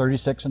between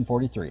 36 and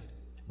 43.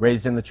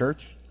 Raised in the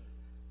church?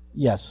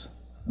 Yes.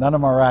 None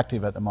of them are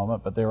active at the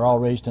moment, but they were all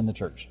raised in the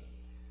church.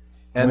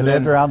 And we then,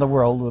 lived around the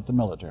world with the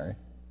military.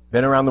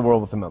 Been around the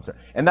world with the military.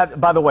 And that,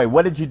 by the way,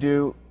 what did you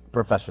do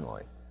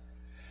professionally?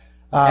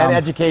 And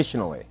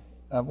educationally?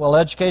 Well,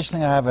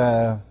 educationally, I have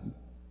a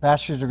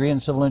bachelor's degree in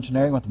civil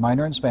engineering with a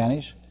minor in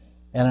Spanish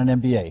and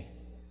an MBA.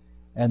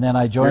 And then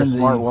I joined You're a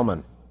smart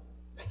woman.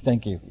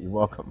 Thank you. You're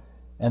welcome.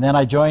 And then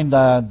I joined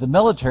the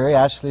military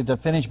actually to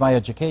finish my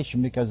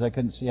education because I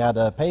couldn't see how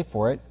to pay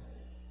for it.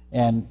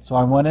 And so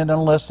I went in and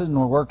enlisted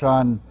and worked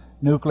on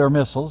nuclear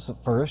missiles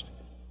at first.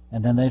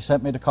 And then they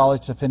sent me to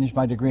college to finish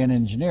my degree in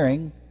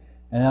engineering.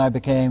 And then I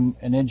became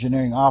an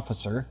engineering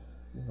officer.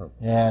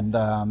 And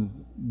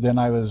then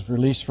I was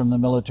released from the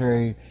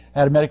military,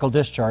 had a medical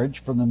discharge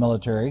from the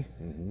military.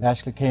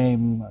 Actually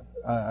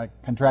I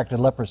contracted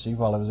leprosy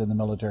while I was in the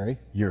military.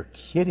 You're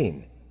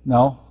kidding.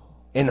 No.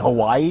 In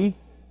Hawaii?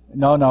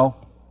 No.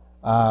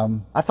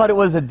 I thought it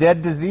was a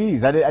dead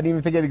disease. I didn't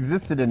even think it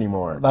existed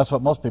anymore. That's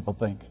what most people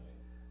think.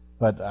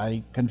 But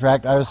I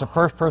was the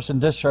first person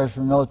discharged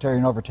from the military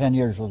in over 10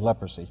 years with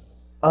leprosy.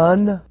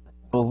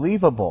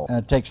 Unbelievable. And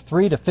it takes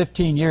 3 to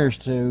 15 years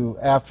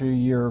after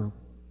you're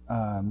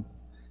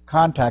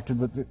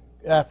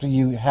after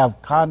you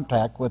have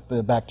contact with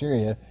the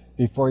bacteria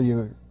before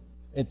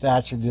it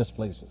actually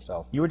displays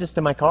itself. You were just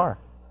in my car.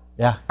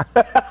 Yeah.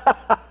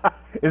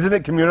 Isn't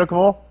it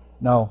communicable?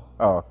 No.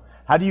 Oh.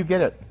 How do you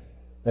get it?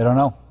 They don't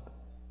know.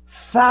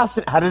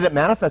 How did it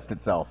manifest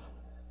itself?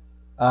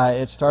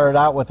 It started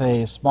out with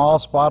a small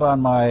spot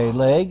on my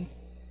leg,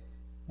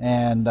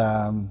 and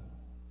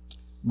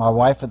my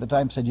wife at the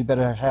time said, "You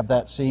better have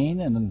that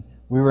seen." And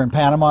we were in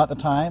Panama at the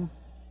time,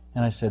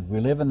 and I said, "We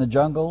live in the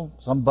jungle.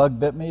 Some bug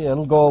bit me.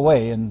 It'll go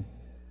away." And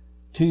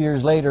 2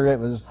 years later, it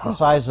was the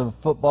size of a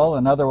football,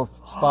 and other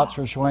spots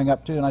were showing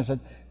up too. And I said,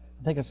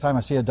 "I think it's time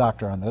I see a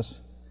doctor on this."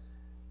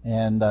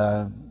 And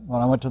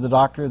when I went to the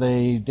doctor,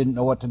 they didn't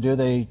know what to do.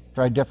 They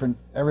tried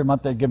every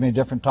month they'd give me a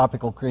different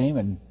topical cream,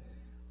 and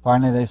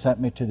finally they sent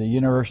me to the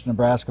University of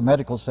Nebraska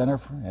Medical Center,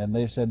 and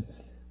they said,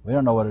 "We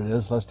don't know what it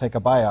is, let's take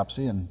a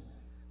biopsy." And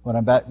when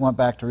I went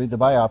back to read the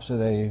biopsy,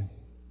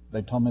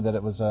 they told me that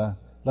it was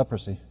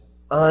leprosy.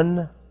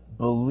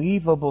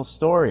 Unbelievable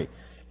story.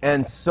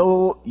 And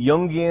so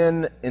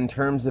Jungian in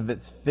terms of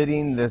its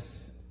fitting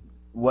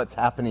what's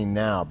happening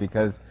now,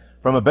 because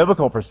from a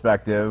biblical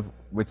perspective,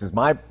 which is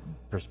my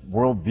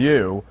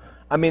worldview,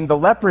 I mean, the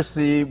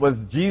leprosy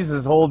was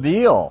Jesus' whole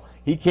deal.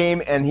 He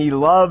came and he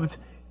loved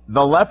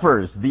the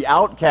lepers, the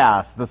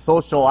outcasts, the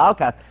social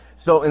outcast.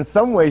 So in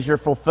some ways, you're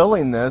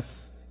fulfilling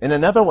this in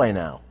another way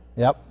now.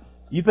 Yep.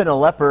 You've been a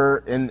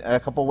leper in a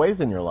couple ways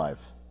in your life.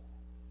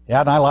 Yeah,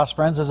 and I lost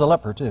friends as a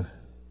leper too.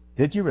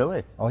 Did you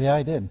really? Oh yeah,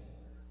 I did.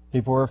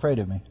 People were afraid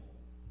of me.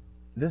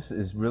 This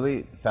is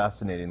really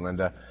fascinating,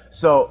 Linda.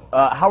 So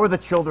how are the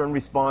children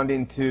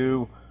responding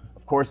to,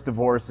 of course,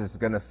 divorce is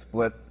going to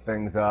split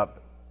things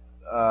up,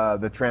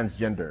 the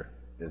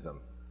transgenderism?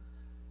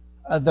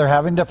 They're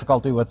having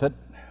difficulty with it.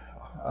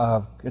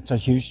 It's a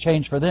huge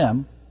change for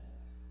them.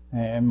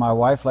 And my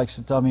wife likes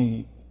to tell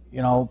me,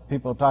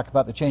 people talk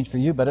about the change for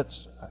you, but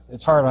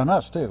it's hard on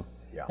us too.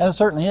 Yeah. And it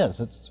certainly is.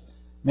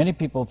 Many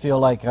people feel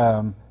like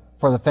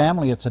for the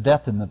family, it's a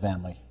death in the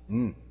family.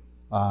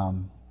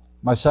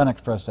 My son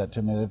expressed that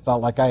to me. It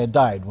felt like I had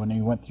died when he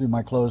went through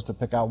my clothes to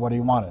pick out what he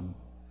wanted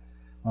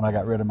when I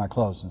got rid of my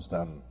clothes and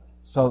stuff.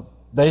 So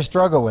they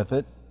struggle with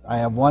it. I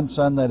have one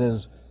son that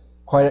is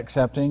quite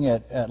accepting,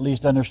 at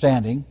least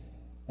understanding,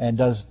 and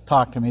does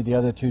talk to me. The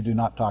other 2 do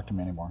not talk to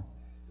me anymore.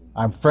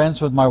 I'm friends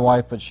with my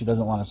wife, but she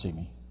doesn't want to see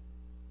me.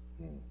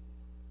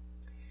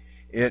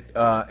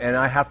 And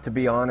I have to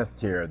be honest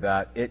here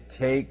that it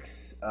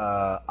takes,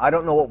 I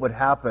don't know what would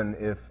happen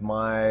if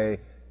my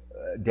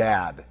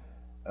dad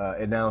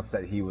announced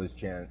that he was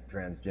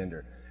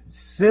transgender.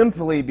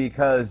 Simply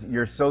because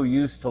you're so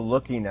used to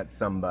looking at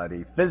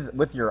somebody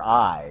with your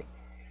eye,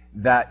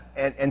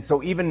 and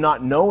so even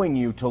not knowing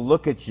you to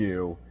look at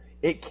you,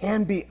 it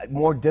can be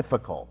more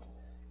difficult.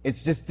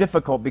 It's just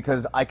difficult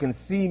because I can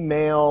see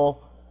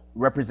male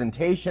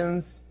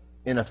representations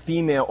in a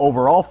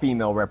overall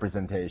female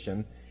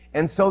representation.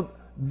 And so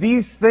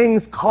these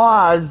things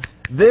cause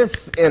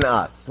this in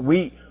us.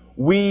 We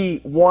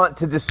want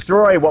to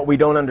destroy what we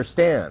don't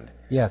understand.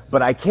 Yes.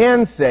 But I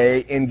can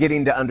say, in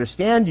getting to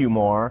understand you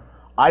more,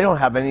 I've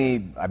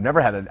never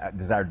had a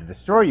desire to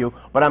destroy you,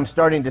 but I'm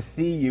starting to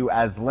see you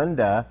as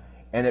Linda,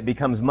 and it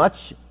becomes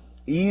much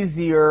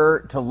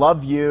easier to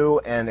love you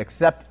and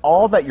accept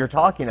all that you're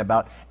talking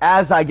about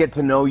as I get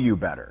to know you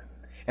better.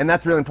 And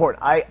that's really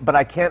important. But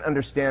I can't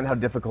understand how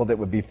difficult it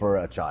would be for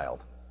a child.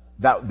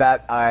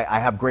 I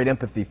have great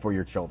empathy for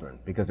your children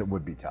because it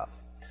would be tough.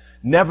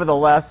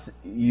 Nevertheless,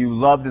 you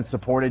loved and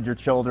supported your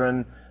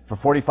children for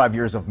 45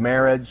 years of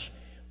marriage.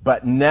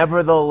 But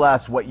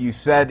nevertheless, what you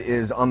said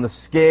is on the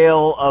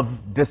scale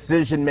of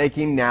decision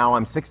making now,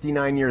 I'm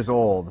 69 years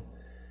old.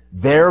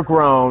 They're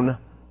grown.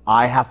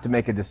 I have to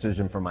make a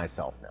decision for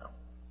myself now.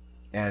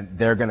 And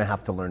they're going to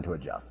have to learn to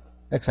adjust.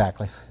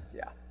 Exactly.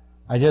 Yeah.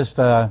 I just,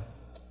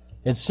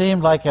 it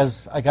seemed like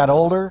as I got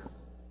older,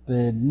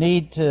 the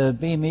need to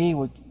be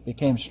me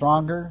became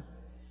stronger.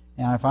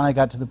 And I finally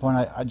got to the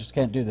point I just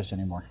can't do this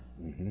anymore.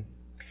 Mm-hmm.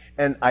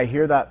 And I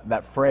hear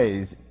that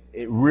phrase,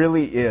 it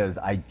really is,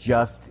 I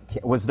just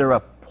can't. Was there a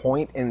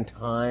point in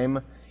time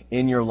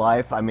in your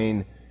life, I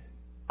mean,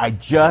 I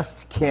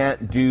just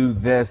can't do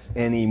this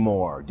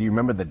anymore? Do you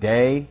remember the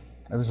day?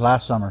 It was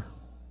last summer.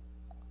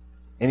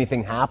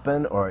 Anything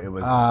happen, or it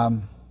was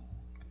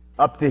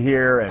up to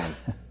here and...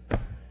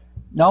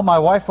 No, my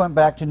wife went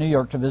back to New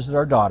York to visit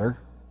our daughter,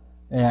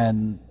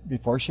 and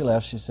before she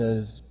left, she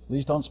says,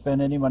 please don't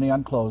spend any money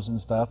on clothes and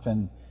stuff,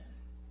 and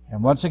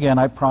once again,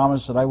 I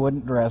promised that I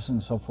wouldn't dress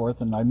and so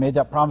forth, and I made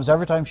that promise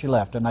every time she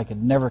left, and I could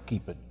never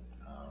keep it.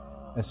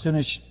 As soon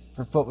as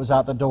her foot was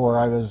out the door,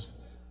 I was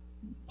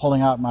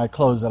pulling out my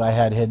clothes that I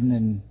had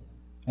hidden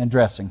and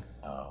dressing.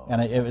 Oh.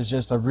 And it was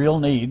just a real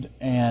need,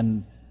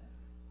 and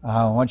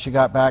once she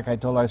got back, I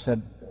told her, I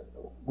said,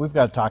 we've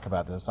got to talk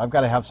about this. I've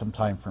got to have some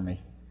time for me.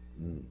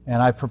 Mm.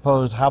 And I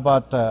proposed, how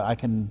about I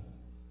can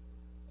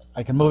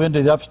move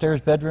into the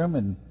upstairs bedroom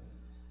and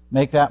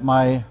make that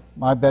my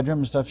bedroom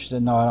and stuff. She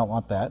said, no, I don't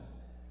want that.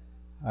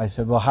 I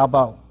said, well, how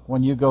about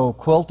when you go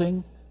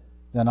quilting,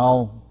 then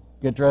I'll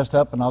get dressed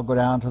up and I'll go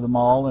down to the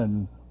mall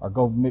or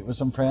go meet with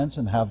some friends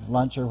and have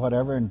lunch or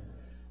whatever, and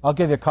I'll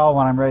give you a call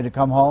when I'm ready to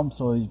come home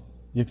so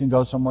you can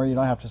go somewhere, you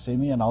don't have to see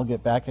me, and I'll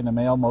get back into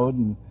male mode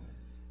and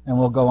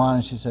we'll go on.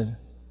 And she said,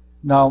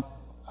 no,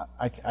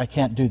 I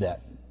can't do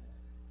that.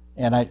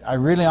 And I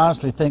really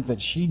honestly think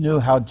that she knew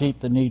how deep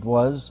the need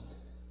was,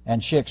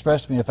 and she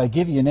expressed to me, if I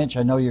give you an inch,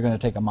 I know you're going to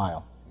take a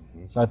mile.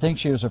 Mm-hmm. So I think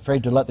she was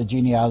afraid to let the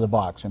genie out of the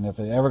box, and if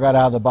it ever got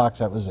out of the box,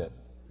 that was it.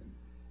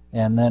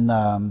 And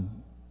then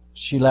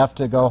she left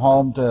to go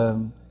home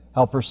to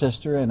help her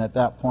sister, and at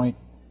that point,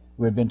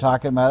 we had been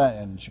talking about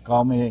it, and she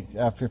called me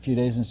after a few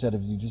days and said,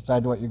 have you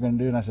decided what you're going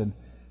to do? And I said,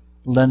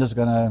 Linda's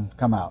going to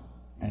come out.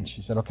 And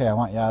she said, okay, I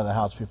want you out of the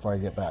house before I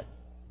get back.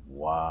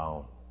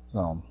 Wow.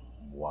 So.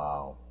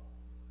 Wow.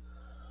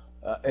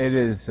 It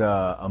is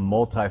a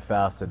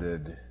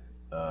multifaceted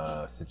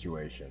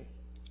situation.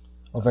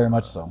 Well, very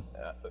much so.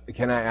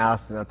 Can I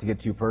ask, not to get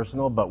too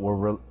personal, but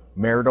were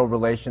marital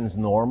relations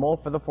normal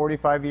for the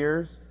 45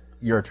 years?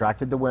 You're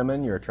attracted to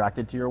women, you're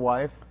attracted to your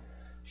wife.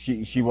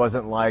 She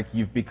wasn't like,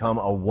 you've become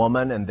a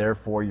woman and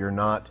therefore you're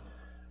not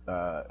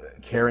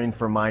caring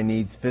for my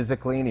needs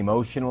physically and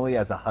emotionally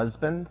as a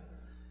husband?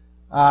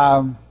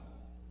 To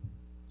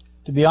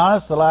be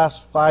honest, the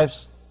last 5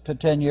 to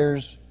 10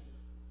 years,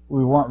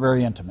 we weren't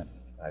very intimate.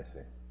 I see.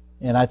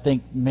 And I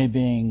think me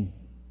being,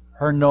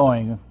 her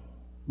knowing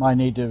my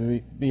need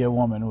to be a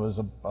woman was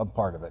a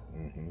part of it.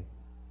 Mm-hmm.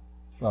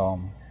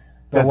 So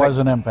there was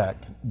an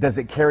impact. Does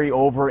it carry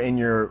over in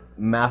your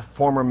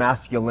former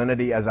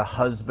masculinity as a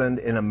husband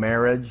in a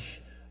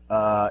marriage,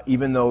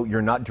 even though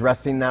you're not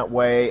dressing that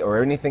way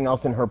or anything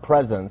else in her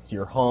presence?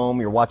 You're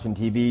home, you're watching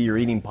TV, you're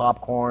eating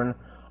popcorn.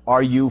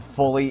 Are you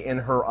fully in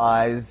her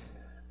eyes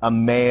a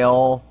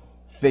male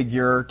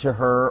figure to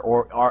her,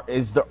 or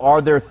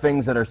are there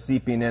things that are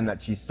seeping in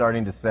that she's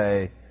starting to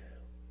say,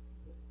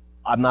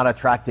 I'm not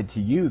attracted to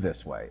you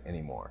this way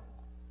anymore?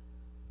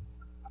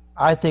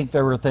 I think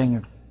there were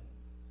things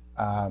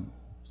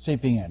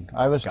seeping in.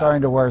 I was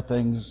starting to wear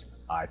things.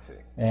 I see.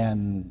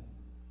 And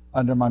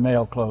under my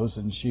male clothes,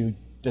 and she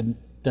didn't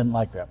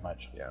like that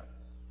much. Yeah.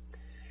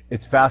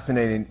 It's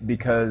fascinating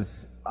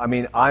because, I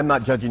mean, I'm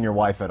not judging your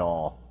wife at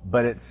all,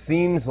 but it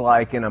seems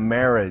like in a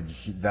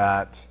marriage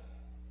that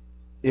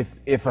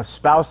if a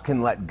spouse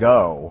can let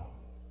go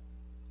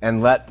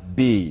and let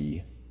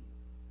be,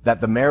 that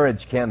the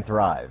marriage can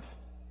thrive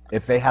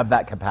if they have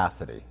that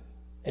capacity.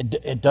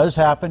 It does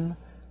happen,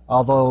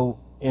 although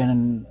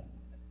in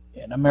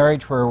a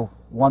marriage where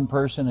one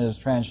person is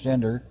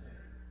transgender,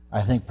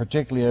 I think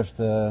particularly if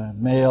the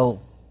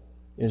male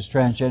is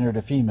transgender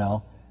to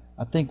female,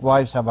 I think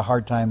wives have a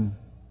hard time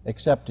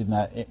accepting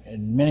that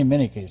in many,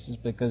 many cases,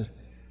 because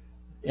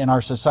in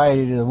our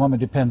society the woman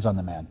depends on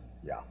the man.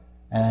 Yeah.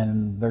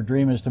 And their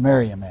dream is to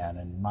marry a man.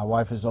 And my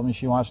wife has told me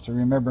she wants to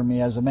remember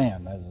me as a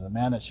man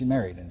that she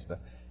married and stuff.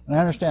 And I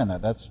understand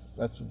that. That's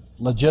a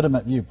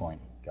legitimate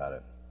viewpoint. Got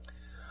it.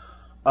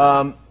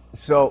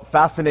 So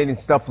fascinating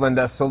stuff,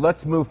 Linda. So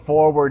let's move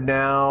forward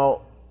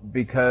now,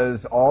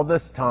 because all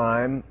this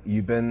time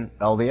you've been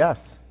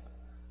LDS.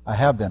 I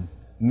have been.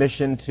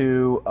 Mission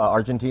to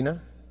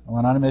Argentina? I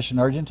went on a mission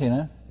to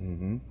Argentina.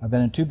 Mm-hmm. I've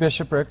been in 2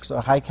 bishoprics,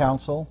 a high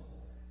council.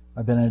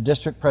 I've been in a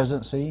district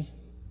presidency.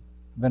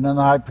 I've been in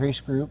the high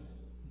priest group.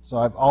 So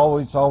I've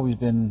always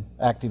been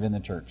active in the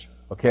church.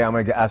 Okay, I'm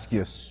going to ask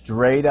you a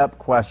straight up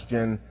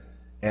question.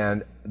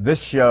 And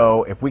this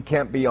show, if we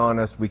can't be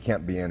honest, we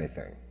can't be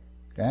anything.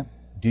 Okay.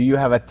 Do you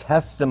have a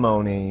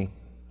testimony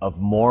of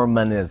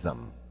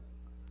Mormonism?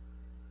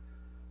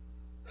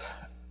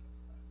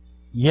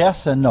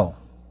 Yes and no.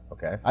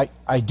 Okay.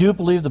 I do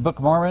believe the Book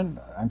of Mormon.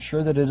 I'm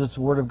sure that it is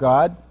the Word of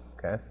God.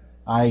 Okay.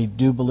 I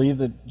do believe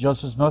that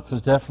Joseph Smith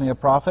was definitely a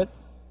prophet.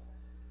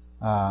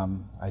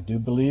 I do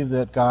believe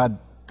that God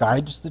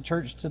guides the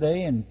church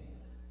today,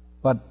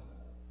 but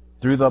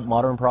through the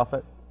modern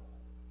prophet?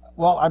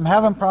 Well, I'm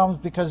having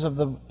problems because of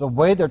the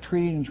way they're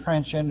treating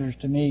transgenders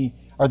to me,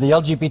 or the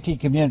LGBT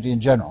community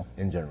in general.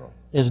 In general.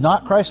 Is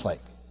not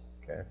Christ-like.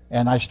 Okay.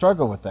 And I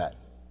struggle with that.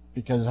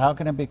 Because how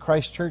can it be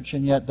Christ Church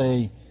and yet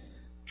they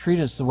treat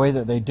us the way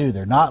that they do?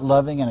 They're not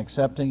loving and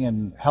accepting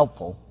and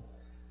helpful.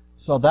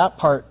 So that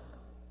part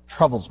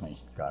troubles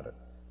me. Got it.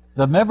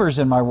 The members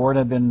in my ward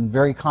have been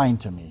very kind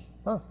to me.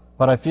 Huh.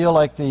 But I feel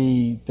like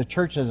the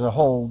church as a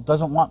whole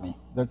doesn't want me.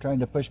 They're trying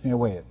to push me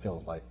away, it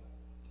feels like.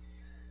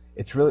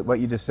 It's really, what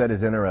you just said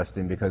is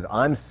interesting, because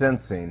I'm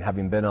sensing,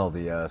 having been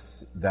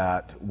LDS,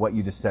 that what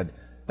you just said,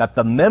 that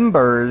the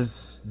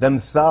members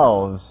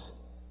themselves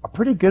are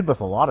pretty good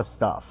with a lot of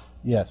stuff.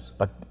 Yes.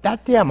 But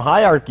that damn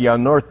hierarchy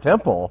on North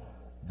Temple,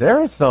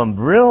 there is some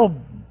real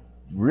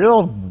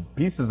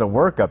pieces of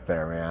work up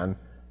there, man.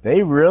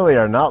 They really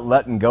are not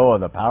letting go of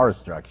the power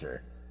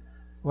structure.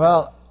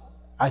 Well,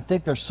 I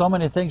think there's so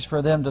many things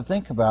for them to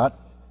think about.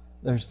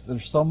 There's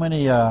so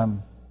many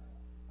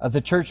of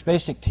the church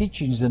basic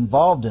teachings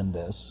involved in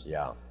this.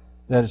 Yeah.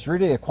 That it's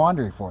really a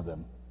quandary for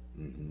them.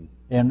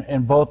 Mm-hmm.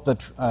 In both the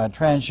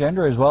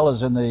transgender as well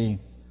as in the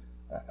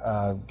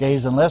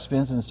gays and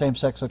lesbians and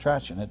same-sex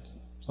attraction. It's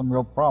some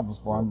real problems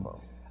for them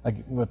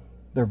with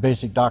their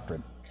basic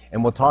doctrine.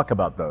 And we'll talk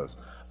about those.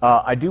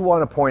 I do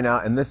want to point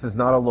out, and this is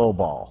not a low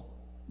ball,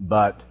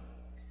 but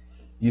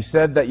you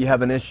said that you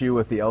have an issue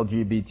with the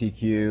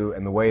LGBTQ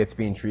and the way it's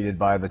being treated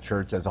by the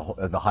church as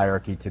the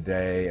hierarchy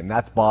today, and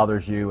that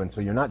bothers you, and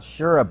so you're not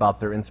sure about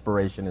their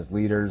inspiration as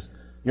leaders.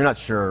 You're not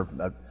sure.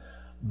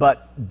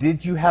 But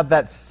did you have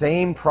that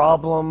same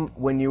problem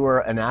when you were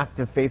an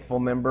active, faithful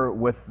member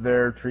with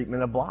their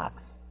treatment of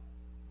blacks?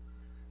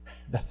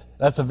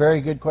 That's a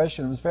very good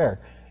question. It was fair.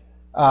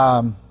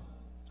 I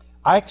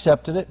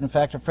accepted it. In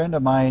fact, a friend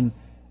of mine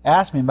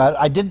asked me about it.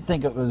 I didn't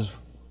think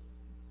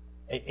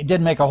it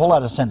didn't make a whole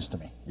lot of sense to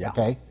me. Yeah.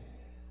 Okay.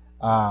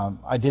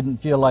 I didn't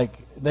feel like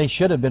they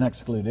should have been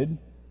excluded,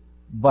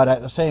 but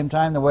at the same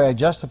time, the way I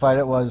justified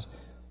it was,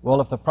 well,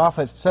 if the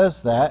prophet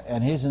says that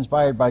and he's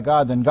inspired by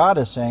God, then God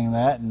is saying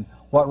that, and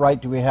what right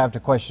do we have to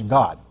question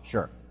God?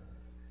 Sure.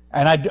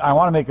 And I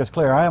want to make this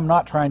clear. I am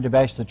not trying to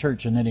bash the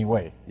church in any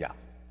way. Yeah.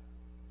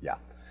 Yeah.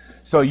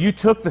 So you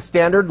took the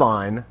standard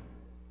line,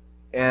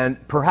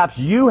 and perhaps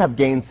you have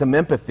gained some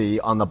empathy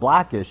on the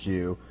black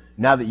issue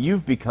now that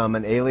you've become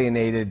an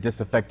alienated,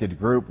 disaffected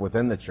group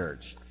within the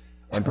church.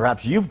 And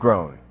perhaps you've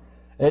grown.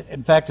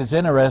 In fact, it's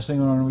interesting,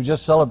 when we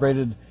just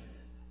celebrated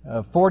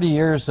 40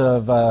 years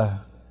of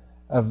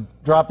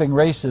dropping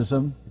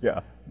racism.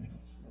 Yeah.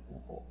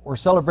 We're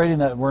celebrating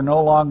that we're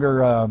no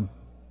longer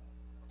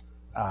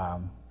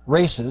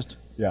racist.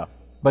 Yeah.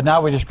 But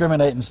now we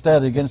discriminate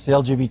instead against the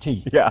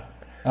LGBT. Yeah.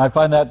 And I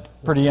find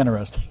that pretty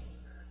interesting.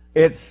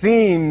 It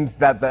seems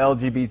that the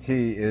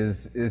LGBT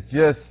is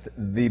just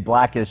the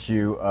black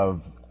issue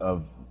of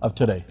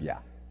today. Yeah.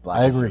 Black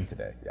I issue agree.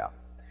 Today. Yeah.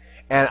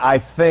 And I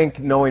think,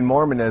 knowing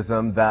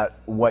Mormonism, that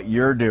what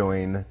you're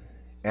doing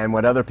and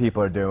what other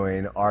people are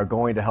doing are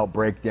going to help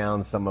break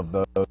down some of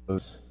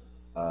those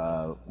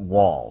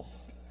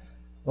walls.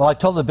 Well, I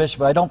told the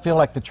bishop, I don't feel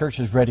like the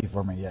church is ready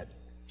for me yet.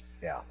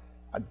 Yeah.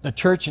 The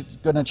church is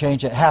going to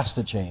change. It has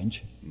to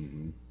change.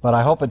 Mm-hmm. But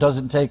I hope it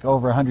doesn't take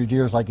over 100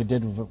 years like it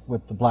did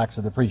with the blacks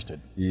of the priesthood.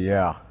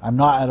 Yeah. I'm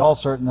not at all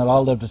certain that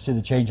I'll live to see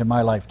the change in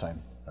my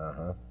lifetime.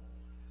 Uh-huh.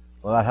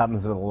 Well, that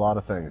happens with a lot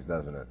of things,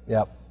 doesn't it?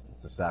 Yep.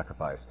 It's a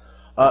sacrifice.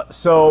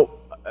 So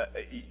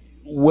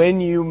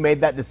when you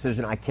made that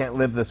decision, I can't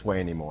live this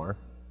way anymore,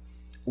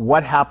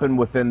 what happened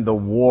within the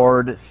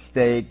ward,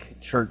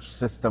 stake, church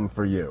system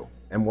for you?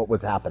 And what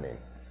was happening?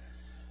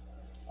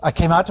 I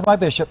came out to my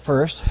bishop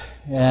first,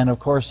 and of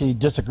course he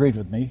disagreed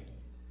with me.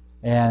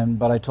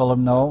 But I told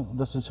him, no,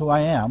 this is who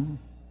I am,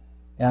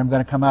 and I'm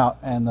going to come out.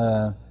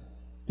 And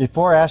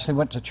before I actually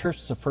went to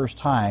church the first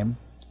time,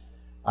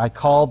 I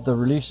called the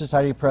Relief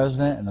Society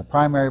president and the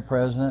primary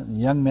president and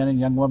the young men and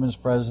young women's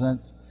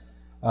president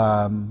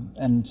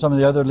and some of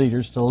the other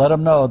leaders to let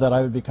them know that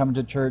I would be coming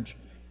to church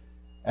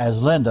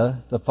as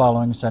Linda the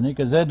following Sunday,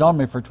 because they'd known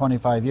me for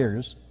 25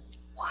 years.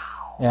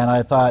 Wow. And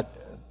I thought,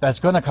 that's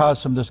going to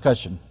cause some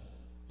discussion,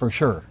 for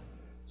sure.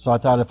 So I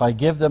thought if I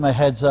give them a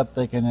heads up,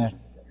 they can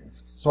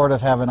sort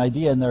of have an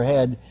idea in their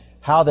head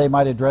how they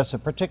might address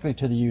it, particularly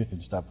to the youth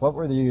and stuff. What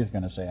were the youth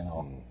going to say and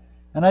all?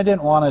 And I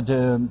didn't want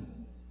to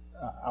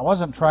I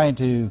wasn't trying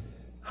to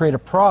create a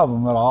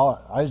problem at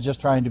all. I was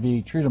just trying to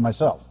be true to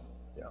myself.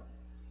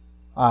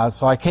 Yeah.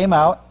 So I came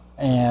out,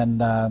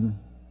 and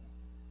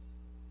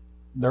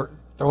the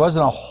there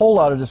wasn't a whole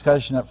lot of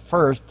discussion at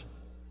first.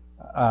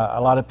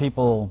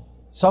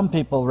 Some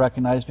people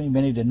recognized me,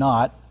 many did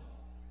not.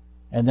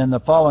 And then the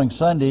following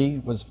Sunday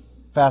was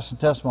fast and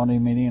testimony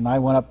meeting, and I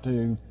went up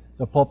to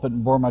the pulpit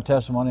and bore my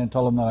testimony and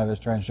told them that I was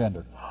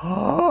transgender.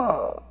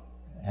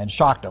 And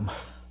shocked them.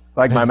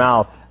 Like my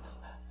mouth.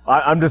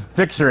 I'm just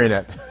picturing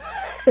it.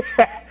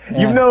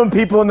 You've known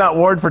people in that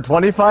ward for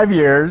 25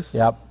 years.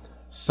 Yep.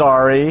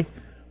 Sorry.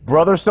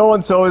 Brother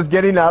so-and-so is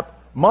getting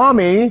up.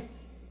 Mommy,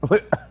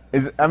 what?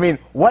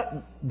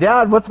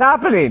 Dad, what's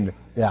happening?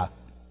 Yeah.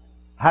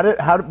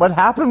 What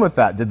happened with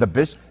that? Did the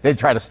bishop, they didn't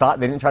try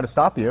to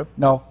stop you?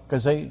 No,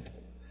 because I'd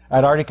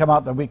already come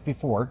out the week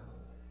before.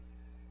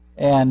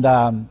 And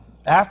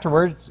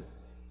afterwards,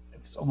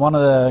 one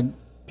of the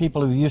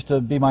people who used to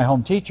be my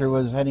home teacher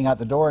was heading out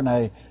the door, and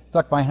I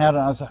stuck my hand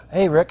and I was like,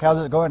 "Hey, Rick,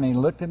 how's it going?" And he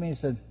looked at me and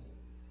said,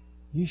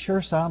 "You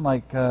sure sound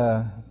like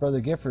Brother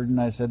Gifford." And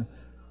I said,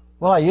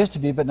 "Well, I used to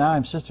be, but now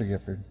I'm Sister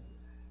Gifford."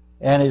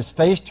 And his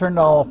face turned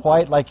all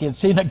white like he had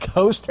seen a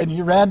ghost, and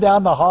he ran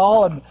down the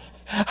hall, and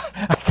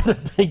I got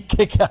a big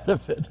kick out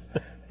of it.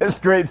 It's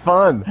great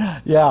fun.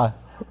 Yeah.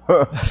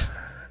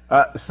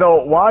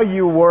 So while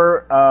you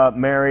were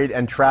married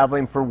and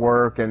traveling for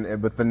work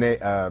and with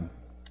the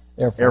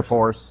Air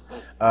Force,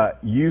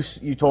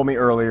 you told me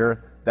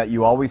earlier that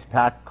you always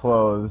packed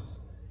clothes,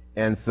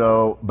 and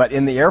so, but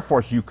in the Air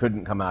Force you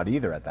couldn't come out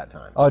either at that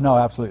time. Oh, no,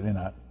 absolutely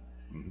not.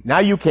 Now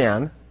you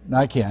can.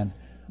 I can.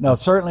 No,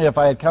 certainly if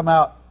I had come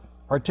out,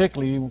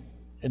 particularly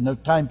in the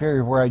time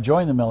period where I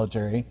joined the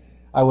military,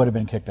 I would have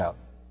been kicked out.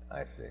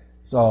 I see.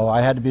 So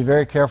I had to be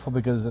very careful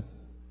because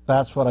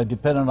that's what I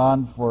depended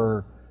on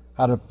for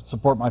how to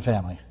support my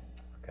family.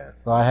 Okay.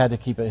 So I had to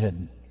keep it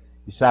hidden.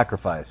 You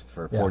sacrificed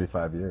for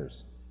 45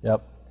 years.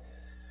 Yep.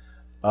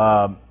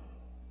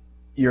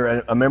 You're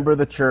a member of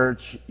the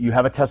church. You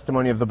have a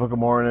testimony of the Book of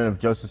Mormon of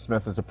Joseph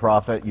Smith as a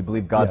prophet. You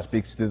believe God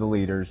speaks through the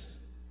leaders.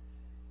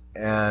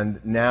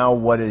 And now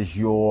what is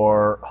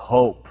your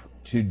hope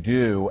to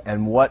do,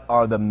 and what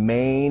are the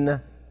main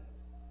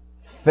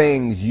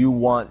things you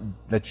want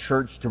the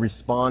church to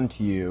respond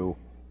to you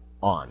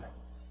on?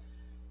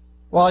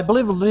 Well, I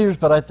believe the leaders,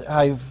 but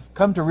I've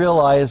come to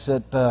realize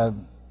that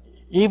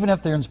even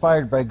if they're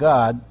inspired by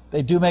God,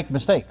 they do make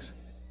mistakes.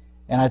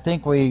 And I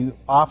think we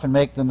often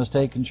make the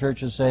mistake in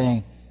churches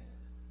saying,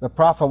 the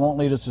prophet won't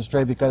lead us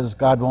astray because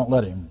God won't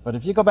let him. But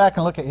if you go back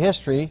and look at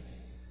history,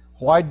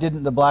 why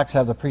didn't the blacks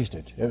have the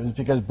priesthood? It was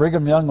because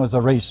Brigham Young was a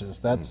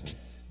racist.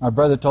 My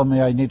brother told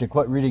me I need to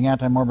quit reading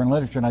anti-Mormon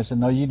literature, and I said,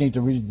 no, you need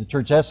to read the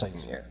church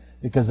essays,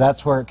 because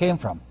that's where it came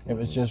from. It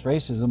was just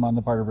racism on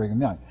the part of Brigham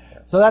Young.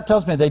 So that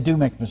tells me they do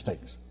make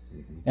mistakes.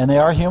 And they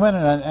are human,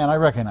 and I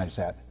recognize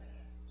that.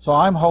 So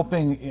I'm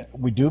hoping,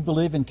 we do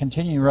believe in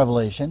continuing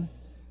revelation.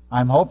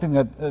 I'm hoping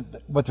that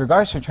with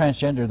regards to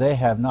transgender, they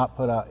have not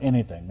put out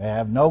anything. They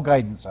have no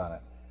guidance on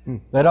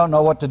it. They don't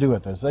know what to do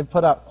with this. They've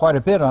put out quite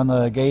a bit on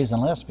the gays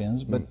and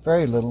lesbians, but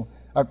very little,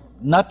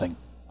 nothing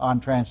on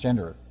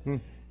transgender.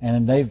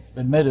 And they've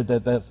admitted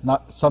that that's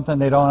not something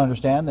they don't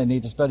understand. They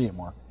need to study it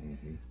more.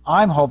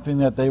 I'm hoping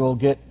that they will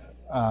get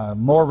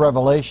more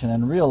revelation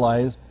and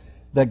realize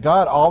that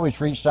God always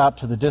reached out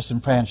to the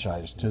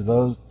disenfranchised, to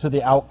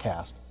the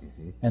outcast.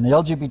 And the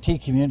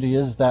LGBT community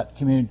is that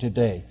community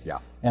today. Yeah.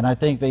 And I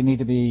think they need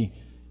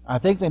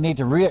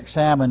to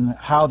re-examine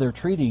how they're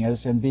treating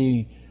us and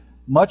be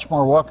much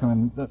more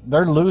welcoming.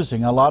 They're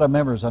losing a lot of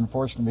members,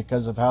 unfortunately,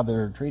 because of how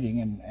they're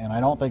treating, and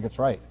I don't think it's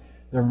right.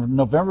 Their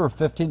November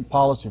 15th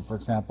policy, for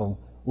example,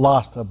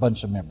 lost a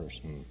bunch of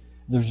members.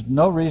 There's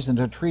no reason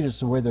to treat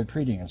us the way they're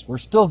treating us. We're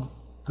still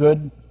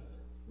good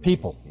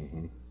people.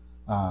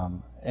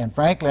 And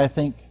frankly, I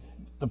think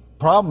the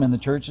problem in the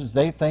church is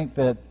they think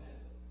that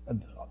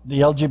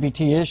the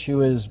LGBT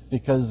issue is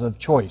because of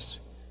choice.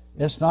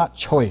 It's not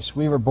choice.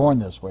 We were born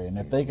this way. And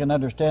if they can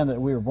understand that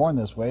we were born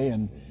this way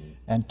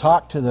and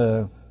talk to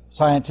the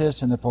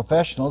scientists and the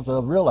professionals,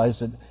 they'll realize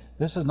that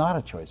this is not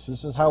a choice.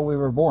 This is how we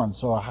were born.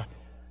 So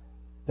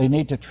they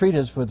need to treat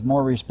us with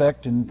more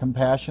respect and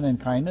compassion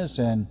and kindness.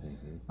 And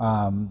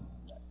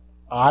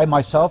I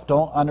myself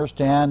don't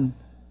understand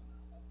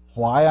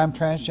why I'm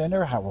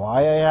transgender, why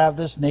I have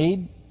this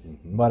need.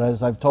 But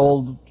as I've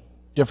told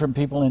different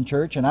people in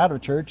church and out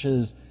of church,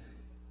 is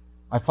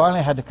I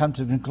finally had to come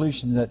to the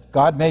conclusion that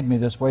God made me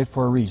this way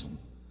for a reason.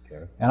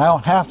 And I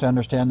don't have to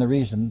understand the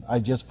reason. I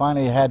just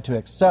finally had to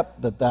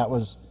accept that that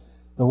was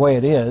the way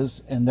it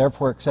is, and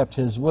therefore accept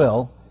His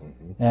will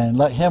and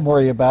let Him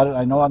worry about it.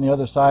 I know on the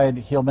other side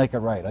He'll make it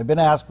right. I've been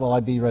asked, will I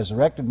be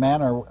resurrected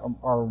man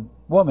or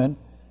woman?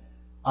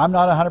 I'm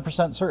not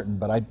 100% certain,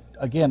 but I'm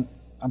going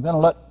to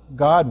let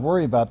God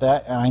worry about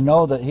that, and I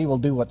know that He will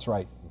do what's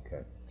right.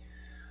 Okay.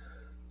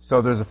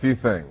 So there's a few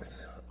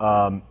things.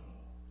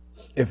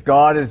 If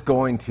God is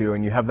going to,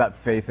 and you have that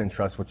faith and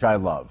trust, which I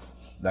love,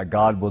 that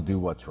God will do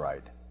what's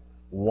right,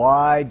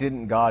 why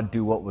didn't God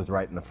do what was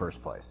right in the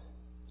first place?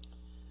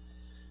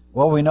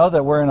 Well, we know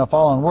that we're in a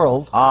fallen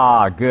world.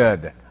 Ah,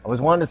 good. I was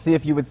wanting to see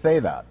if you would say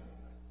that.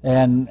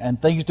 And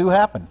things do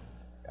happen.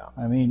 Yeah.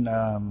 I mean,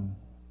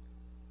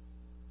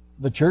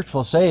 the church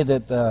will say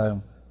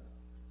that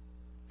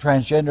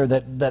transgender,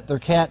 that there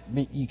can't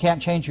be, you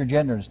can't change your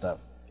gender and stuff.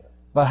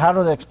 But how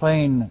do they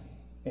explain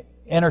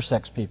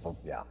intersex people?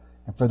 Yeah.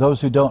 And for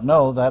those who don't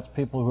know, that's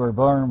people who are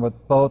born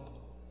with both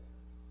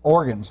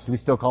organs. Do we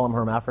still call them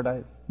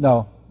hermaphrodites?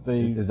 No,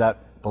 Is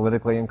that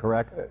politically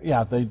incorrect?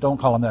 yeah, they don't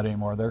call them that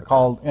anymore. They're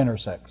called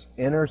intersex.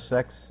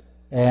 Intersex.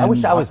 And I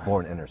wish I was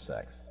born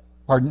intersex.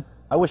 Pardon?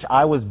 I wish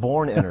I was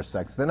born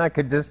intersex. Then I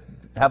could just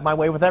have my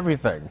way with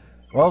everything.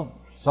 Well,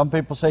 some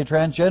people say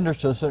transgenders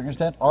to a certain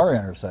extent are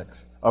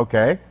intersex.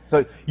 Okay.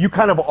 So you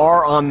kind of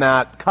are on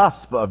that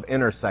cusp of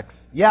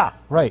intersex. Yeah.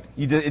 Right.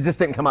 It just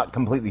didn't come out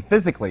completely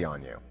physically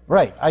on you.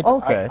 Right.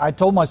 Okay. I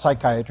told my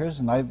psychiatrist,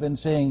 and I've been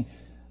seeing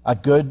a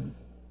good,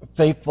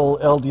 faithful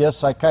LDS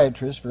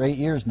psychiatrist for 8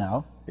 years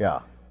now. Yeah.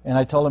 And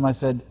I told him, I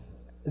said,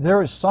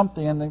 there is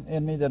something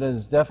in me that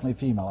is definitely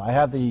female. I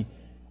have the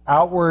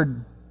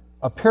outward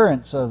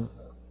appearance of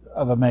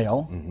a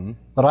male,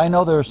 but I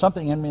know there is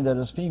something in me that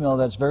is female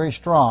that's very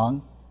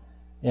strong,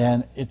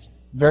 and it's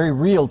very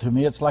real to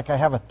me. It's like I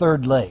have a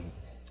third leg.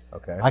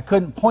 Okay. I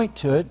couldn't point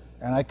to it,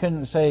 and I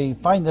couldn't say,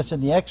 find this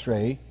in the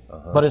x-ray,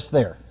 but it's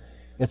there.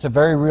 It's a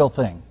very real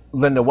thing.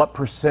 Linda, what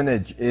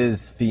percentage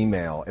is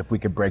female, if we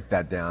could break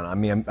that down? I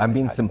mean, I'm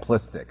being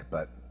simplistic,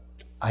 but...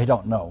 I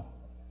don't know.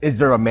 Is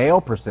there a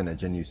male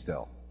percentage in you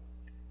still?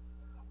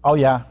 Oh,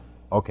 yeah.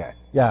 Okay.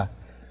 Yeah.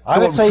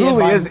 So it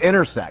truly is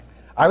intersex.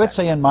 I would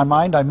say in my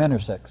mind, I'm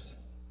intersex.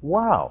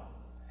 Wow.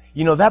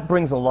 You know, that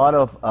brings a lot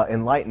of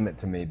enlightenment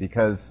to me,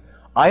 because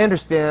I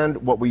understand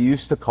what we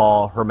used to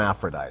call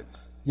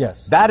hermaphrodites.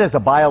 Yes. That is a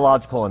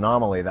biological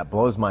anomaly that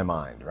blows my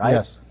mind, right?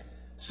 Yes.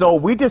 So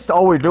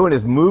all we're doing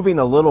is moving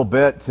a little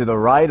bit to the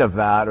right of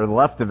that or the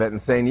left of it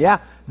and saying, yeah,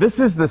 this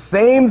is the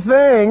same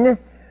thing.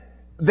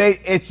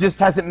 It just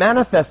hasn't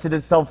manifested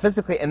itself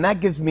physically, and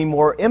that gives me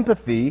more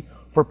empathy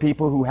for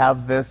people who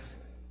have this.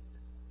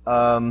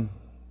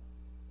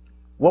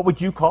 What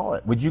would you call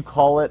it? Would you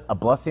call it a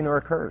blessing or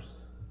a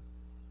curse?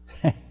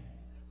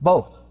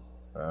 Both.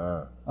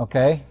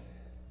 Okay?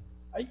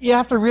 You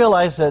have to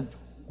realize that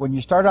when you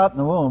start out in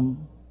the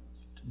womb,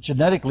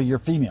 genetically you're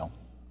female.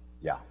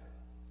 Yeah.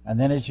 And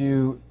then as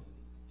you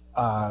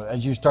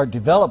start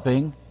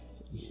developing,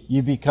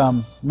 you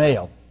become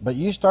male. But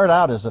you start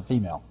out as a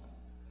female.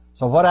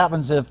 So what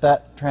happens if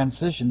that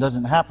transition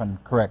doesn't happen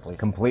correctly?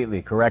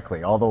 Completely,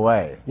 correctly, all the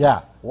way.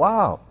 Yeah.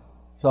 Wow.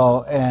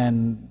 So,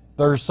 and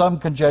there's some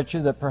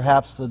conjecture that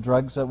perhaps the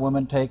drugs that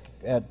women take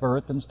at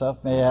birth and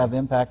stuff may have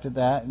impacted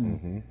that.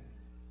 And,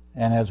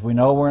 and as we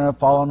know, we're in a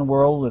fallen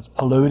world that's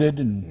polluted,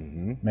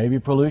 and maybe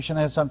pollution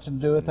has something to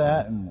do with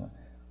that. And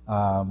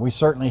we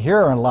certainly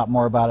hear a lot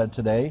more about it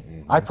today.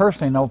 I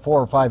personally know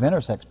 4 or 5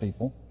 intersex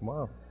people.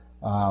 Wow.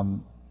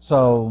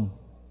 So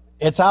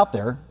it's out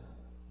there,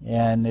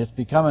 and it's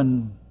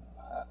becoming,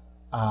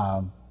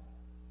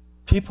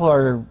 people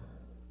are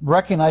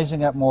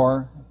recognizing it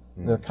more.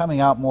 They're coming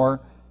out more.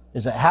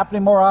 Is it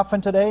happening more often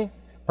today?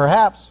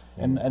 Perhaps.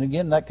 And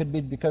again, that could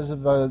be because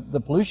of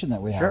the pollution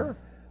that we have. Sure.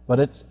 But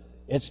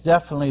it's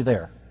definitely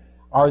there.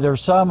 Are there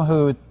some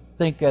who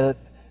think that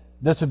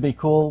this would be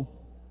cool,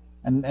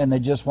 and they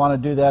just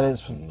want to do that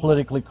as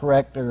politically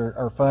correct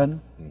or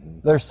fun?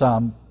 There's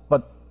some,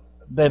 but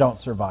they don't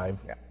survive.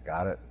 Yeah,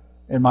 got it.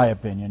 In my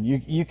opinion.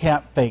 You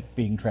can't fake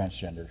being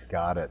transgender.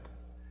 Got it.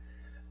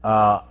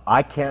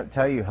 I can't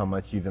tell you how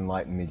much you've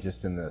enlightened me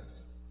just in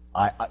this.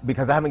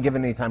 Because I haven't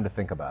given any time to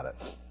think about it.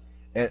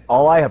 And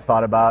all I have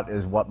thought about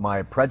is what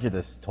my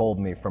prejudice told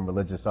me from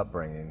religious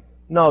upbringing.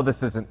 No,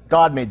 this isn't.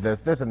 God made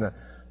this and that.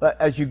 But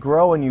as you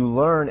grow and you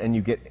learn and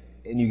you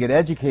get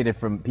educated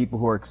from people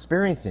who are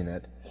experiencing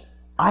it,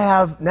 I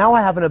have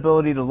an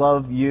ability to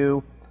love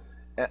you.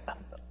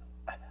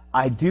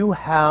 I do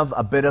have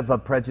a bit of a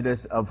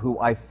prejudice of who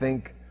I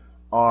think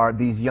are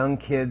these young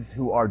kids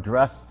who are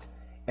dressed,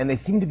 and they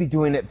seem to be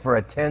doing it for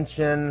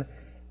attention.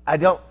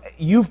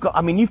 You've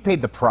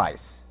paid the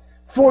price.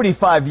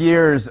 45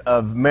 years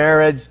of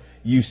marriage,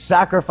 you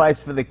sacrifice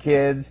for the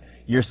kids,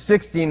 you're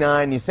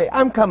 69, you say,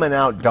 I'm coming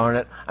out, darn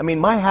it. I mean,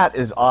 my hat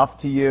is off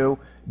to you.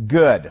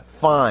 Good,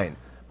 fine.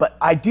 But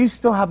I do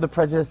still have the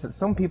prejudice that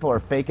some people are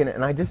faking it,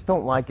 and I just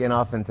don't like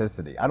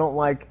inauthenticity. I don't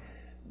like...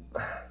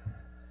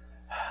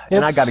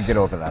 And I got to get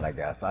over that, I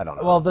guess. I don't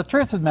know. Well, the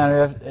truth of the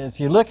matter is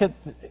you look at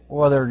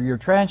whether you're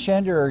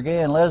transgender or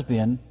gay and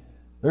lesbian,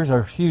 there's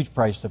a huge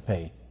price to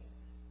pay.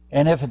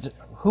 And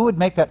who would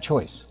make that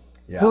choice?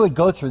 Yeah. Who would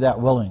go through that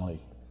willingly?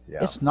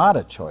 Yeah. It's not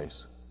a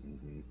choice.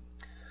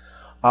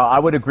 I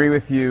would agree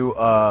with you,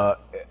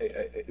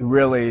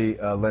 really,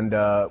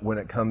 Linda, when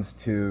it comes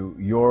to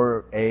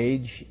your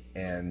age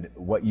and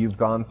what you've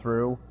gone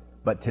through.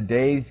 But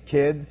today's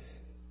kids,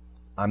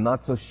 I'm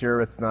not so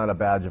sure it's not a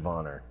badge of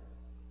honor.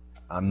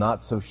 I'm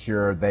not so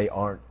sure they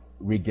aren't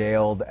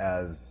regaled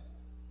as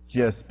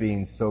just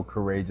being so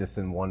courageous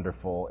and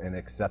wonderful in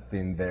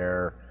accepting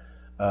their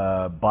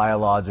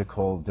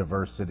biological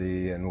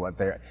diversity and what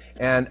they're...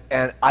 And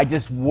I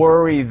just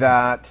worry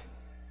that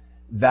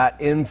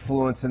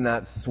influence and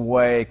that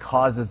sway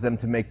causes them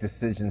to make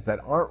decisions that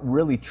aren't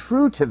really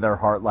true to their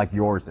heart like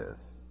yours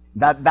is.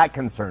 That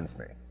concerns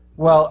me.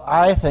 Well,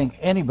 I think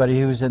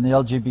anybody who's in the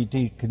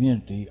LGBT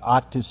community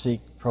ought to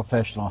seek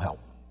professional help.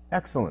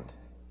 Excellent.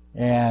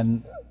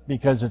 And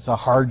because it's a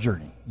hard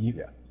journey.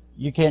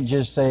 You can't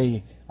just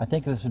say, I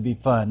think this would be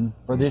fun.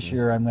 For this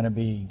year, I'm going to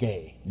be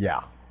gay.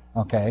 Yeah.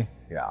 Okay?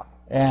 Yeah.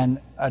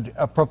 And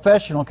a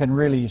professional can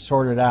really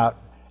sort it out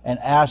and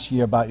ask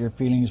you about your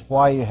feelings,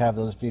 why you have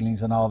those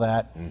feelings and all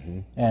that.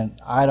 And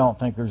I don't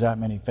think there's that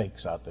many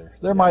fakes out there.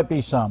 There might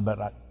be some,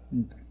 but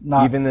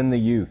not. Even in the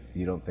youth,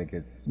 you don't think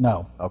it's...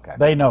 No. Okay.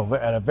 They know.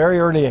 At a very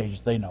early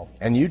age, they know.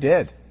 And you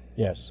did.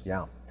 Yes.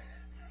 Yeah.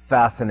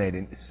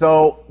 Fascinating.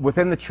 So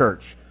within the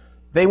church,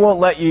 they won't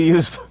let you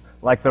use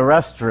like the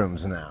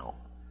restrooms now.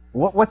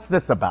 What's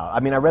this about?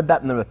 I mean, I read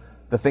that in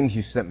the things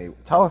you sent me.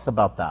 Tell us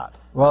about that.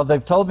 Well,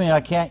 they've told me I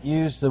can't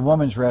use the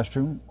women's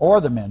restroom or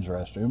the men's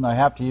restroom. I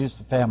have to use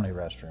the family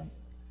restroom.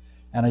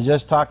 And I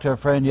just talked to a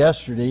friend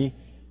yesterday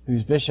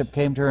whose bishop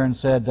came to her and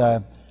said,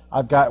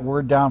 I've got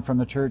word down from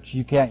the church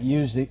you can't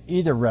use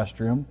either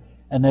restroom,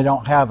 and they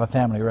don't have a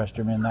family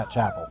restroom in that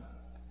chapel.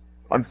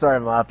 I'm sorry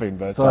I'm laughing,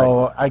 but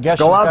so like, I guess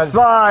go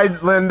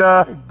outside,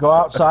 Linda. Go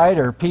outside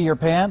or pee your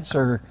pants,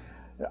 or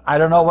I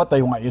don't know what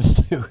they want you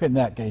to do in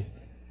that case.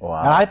 Wow.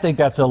 And I think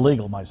that's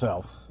illegal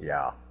myself.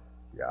 Yeah,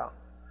 yeah.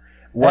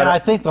 And I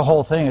think the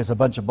whole thing is a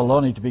bunch of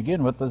baloney to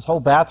begin with, this whole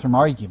bathroom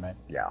argument.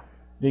 Yeah.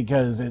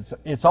 Because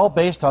it's all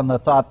based on the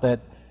thought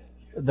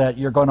that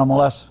you're going to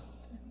molest,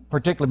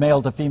 particularly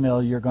male to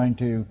female, you're going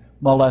to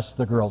molest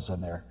the girls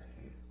in there,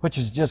 which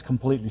is just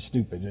completely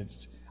stupid.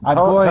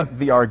 Tell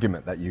the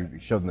argument that you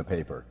showed in the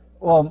paper.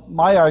 Well,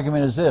 my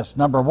argument is this.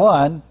 Number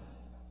one,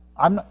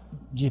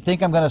 do you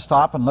think I'm going to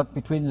stop and look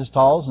between the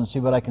stalls and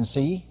see what I can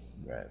see?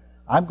 Right.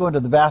 I'm going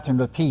to the bathroom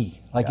to pee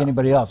like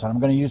anybody else. And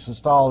I'm going to use the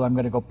stall and I'm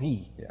going to go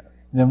pee. Yeah.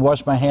 And then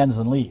wash my hands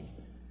and leave.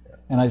 Yeah.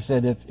 And I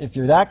said, if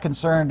you're that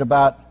concerned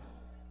about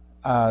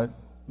the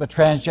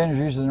transgenders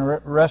using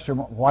the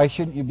restroom, why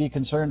shouldn't you be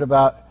concerned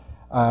about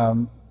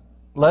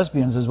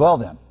lesbians as well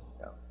then?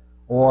 Yeah.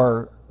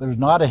 Or there's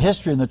not a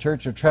history in the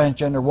church of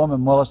transgender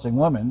women molesting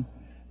women.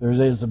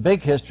 There's a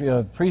big history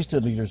of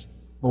priesthood leaders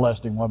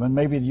molesting women.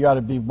 Maybe you ought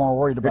to be more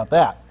worried about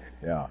that.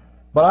 Yeah.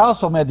 But I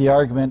also made the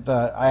argument,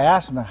 I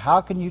asked him, how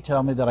can you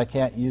tell me that I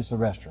can't use the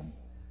restroom?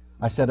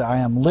 I said, I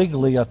am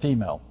legally a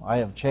female. I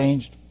have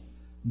changed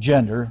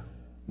gender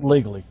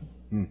legally.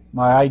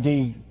 My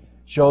ID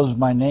shows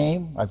my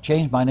name. I've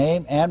changed my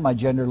name and my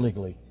gender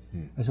legally.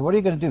 I said, what are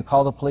you going to do,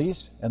 call the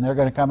police? And they're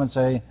going to come and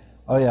say,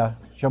 oh yeah,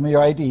 show me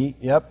your ID.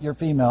 Yep, you're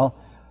female.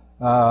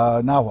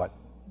 Now what?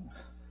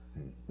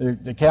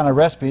 They can't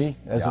arrest me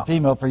as a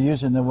female for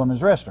using the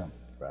women's restroom.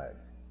 Right.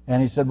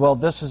 And he said, well,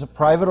 this is a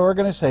private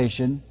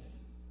organization,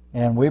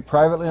 and we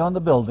privately own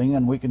the building,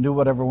 and we can do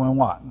whatever we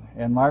want.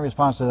 And my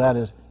response to that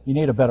is, you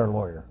need a better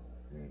lawyer.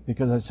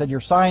 Because I said, your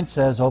sign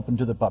says open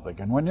to the public.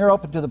 And when you're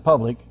open to the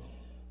public,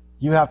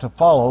 you have to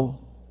follow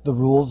the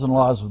rules and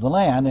laws of the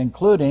land,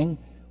 including,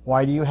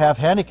 why do you have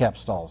handicap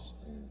stalls?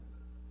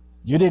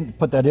 You didn't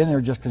put that in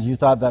there just because you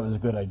thought that was a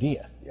good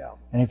idea. Yeah.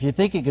 And if you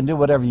think you can do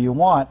whatever you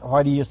want,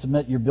 why do you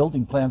submit your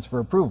building plans for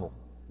approval?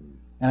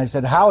 And I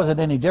said, how is it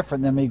any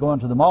different than me going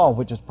to the mall,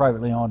 which is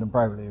privately owned and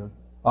privately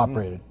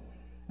operated?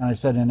 And I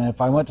said, and if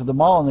I went to the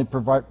mall and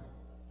they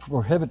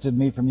prohibited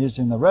me from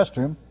using the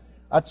restroom,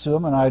 I'd sue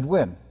them and I'd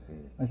win.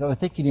 I said, I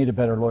think you need a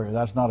better lawyer.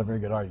 That's not a very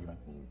good argument.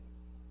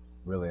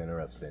 Really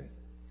interesting.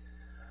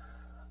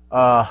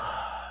 The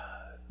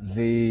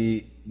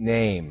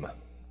name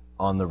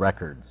on the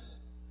records.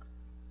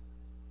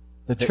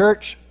 The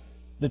church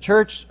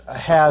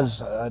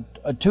has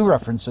two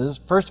references.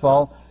 First of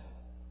all,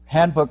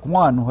 Handbook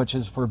 1, which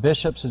is for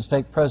bishops and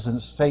stake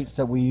presidents, states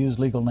that we use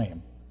legal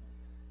name.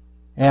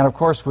 And of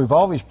course, we've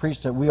always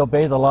preached that we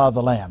obey the law of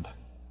the land.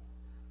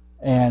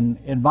 And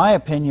in my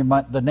opinion,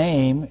 the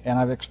name, and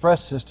I've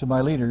expressed this to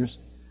my leaders,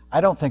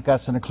 I don't think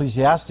that's an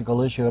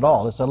ecclesiastical issue at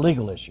all. It's a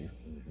legal issue.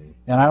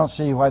 And I don't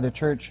see why the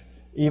church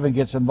even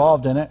gets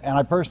involved in it. And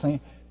I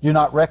personally do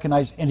not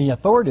recognize any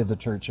authority of the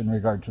church in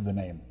regard to the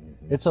name.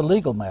 It's a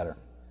legal matter.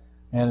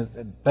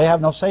 And they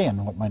have no say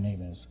in what my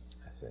name is.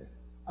 I see.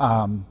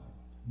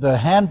 The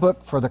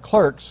handbook for the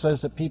clerks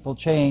says that people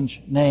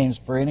change names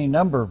for any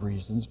number of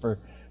reasons, for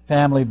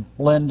family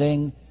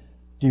blending,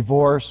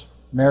 divorce,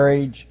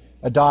 marriage,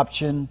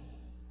 adoption,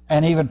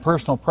 and even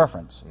personal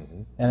preference.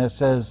 And it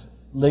says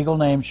legal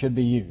names should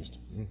be used.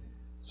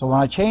 So when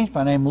I changed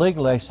my name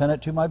legally, I sent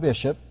it to my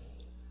bishop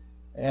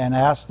and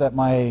asked that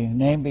my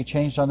name be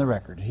changed on the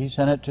record. He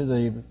sent it to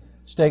the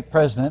stake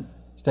president.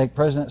 Stake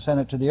president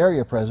sent it to the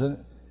area president,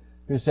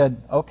 who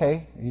said,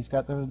 okay, he's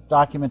got the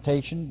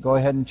documentation, go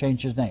ahead and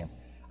change his name.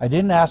 I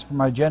didn't ask for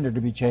my gender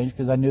to be changed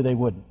because I knew they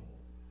wouldn't.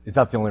 Is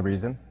that the only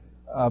reason?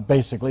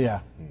 Basically, yeah.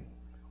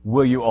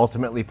 Will you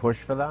ultimately push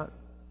for that?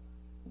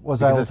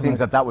 Because it seems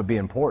that would be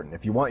important.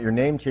 If you want your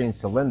name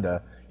changed to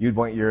Linda, you'd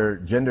want your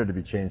gender to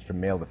be changed from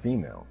male to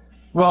female.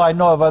 Well, I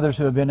know of others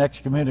who have been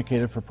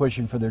excommunicated for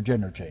pushing for their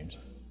gender change.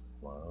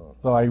 Wow.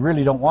 So I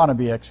really don't want to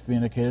be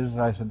excommunicated. So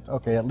I said,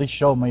 okay, at least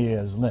show me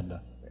as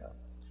Linda.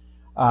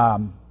 Yeah.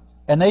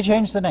 And they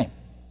changed the name.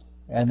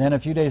 And then a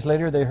few days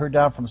later, they heard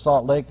down from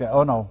Salt Lake that,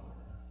 oh no,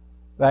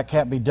 that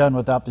can't be done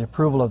without the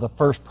approval of the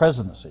first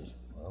presidency.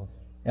 Wow.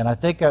 And I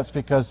think that's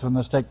because when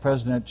the stake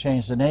president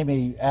changed the name,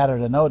 he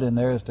added a note in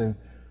there as to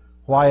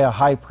why a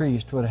high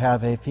priest would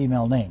have a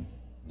female name,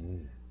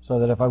 so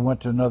that if I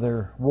went to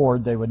another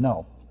ward, they would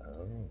know.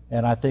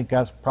 And I think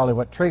that's probably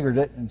what triggered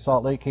it, and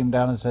Salt Lake came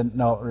down and said,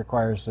 no, it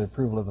requires the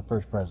approval of the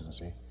first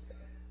presidency.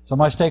 So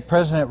my stake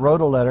president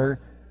wrote a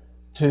letter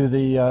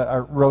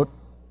to wrote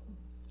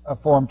a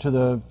form to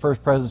the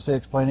first presidency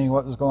explaining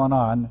what was going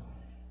on,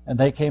 and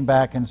they came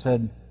back and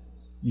said,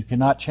 you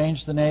cannot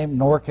change the name,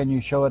 nor can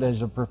you show it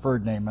as a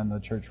preferred name in the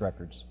church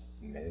records.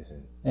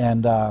 Amazing.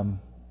 And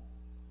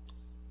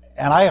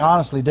I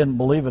honestly didn't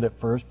believe it at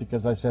first,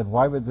 because I said,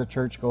 why would the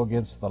church go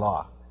against the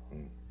law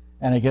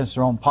and against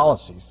their own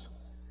policies?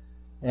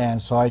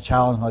 And so I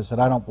challenged him. I said,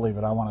 I don't believe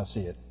it. I want to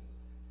see it.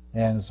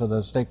 And so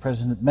the stake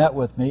president met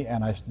with me,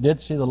 and I did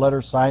see the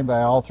letter signed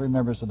by all three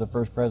members of the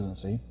first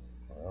presidency.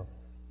 Wow.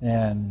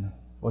 And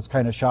was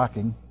kind of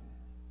shocking.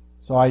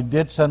 So I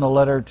did send a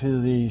letter to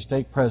the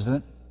stake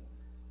president.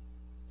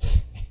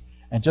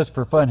 And just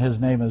for fun, his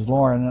name is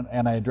Lauren,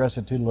 and I address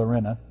it to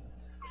Lorena.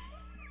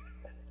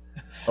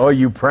 Oh,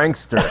 you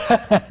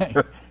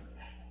prankster.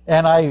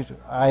 And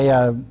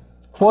I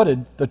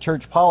quoted the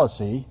church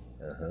policy,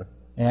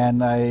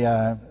 and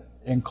I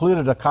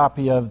included a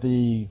copy of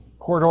the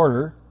court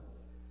order,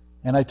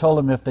 and I told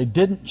them if they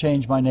didn't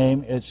change my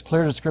name, it's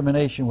clear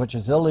discrimination, which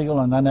is illegal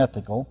and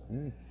unethical,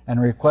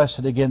 and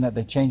requested again that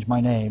they change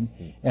my name.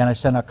 And I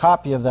sent a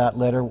copy of that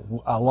letter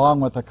along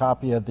with a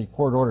copy of the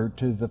court order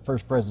to the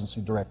first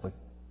presidency directly.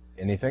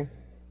 Anything?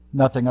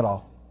 Nothing at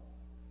all.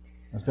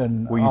 It's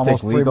been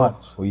almost 3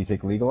 months. Will you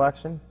take legal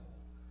action?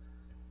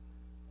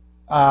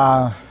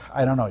 I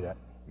don't know yet.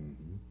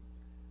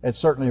 It's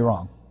certainly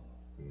wrong.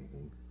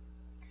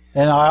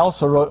 And I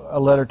also wrote a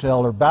letter to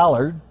Elder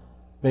Ballard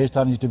based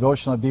on his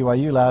devotional at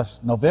BYU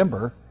last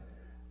November,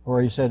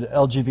 where he said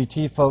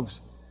LGBT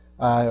folks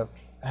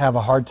have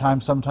a hard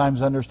time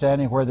sometimes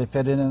understanding where they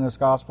fit in this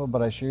gospel,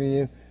 but I assure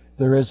you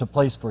there is a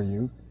place for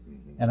you.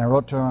 And I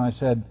wrote to him and I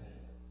said,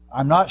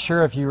 I'm not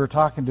sure if you were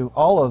talking to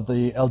all of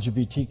the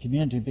LGBT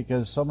community,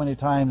 because so many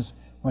times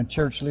when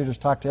church leaders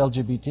talk to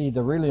LGBT,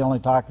 they're really only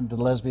talking to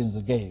the lesbians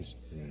and gays.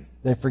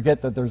 They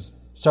forget that there's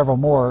several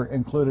more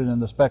included in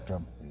the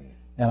spectrum.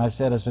 And I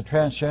said, as a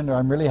transgender,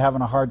 I'm really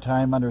having a hard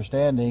time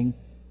understanding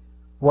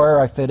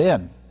where I fit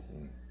in,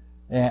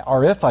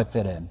 or if I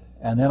fit in.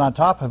 And then on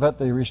top of it,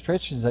 the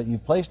restrictions that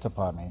you've placed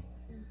upon me.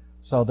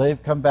 So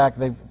they've come back,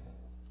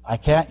 I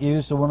can't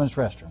use the women's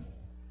restroom.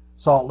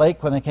 Salt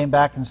Lake, when they came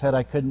back and said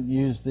I couldn't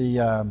use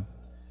the,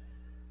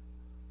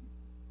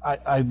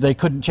 they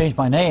couldn't change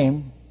my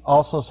name,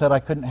 also said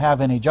I couldn't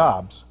have any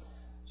jobs.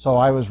 So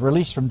I was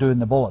released from doing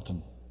the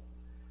bulletin.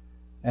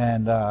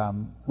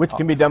 And which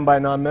can be done by a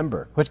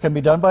non-member. Which can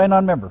be done by a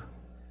non-member.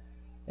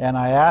 And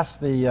I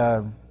asked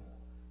the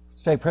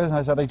stake president,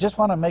 I said, I just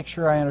want to make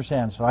sure I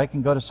understand. So I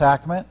can go to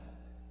sacrament,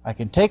 I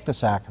can take the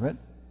sacrament,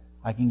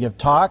 I can give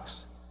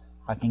talks,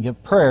 I can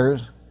give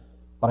prayers,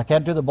 but I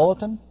can't do the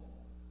bulletin?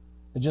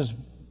 It just,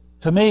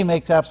 to me,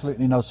 makes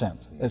absolutely no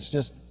sense. It's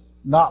just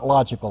not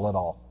logical at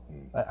all.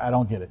 I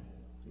don't get it.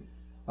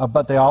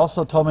 But they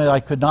also told me that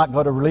I could not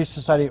go to Relief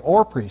Society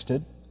or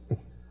priesthood.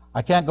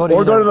 I can't go to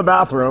or go to the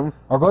bathroom.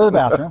 Or go to the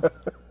bathroom.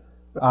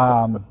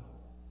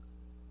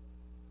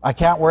 I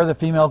can't wear the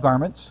female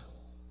garments.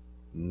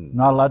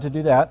 Not allowed to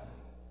do that.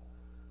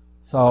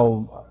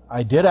 So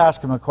I did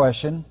ask him a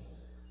question.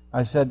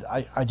 I said,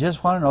 I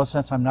just want to know,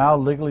 since I'm now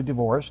legally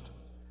divorced,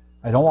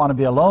 I don't want to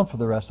be alone for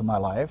the rest of my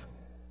life.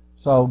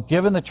 So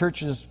given the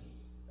church's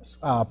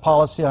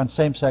policy on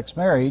same-sex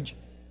marriage,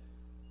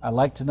 I'd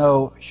like to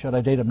know, should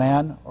I date a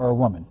man or a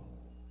woman?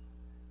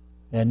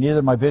 And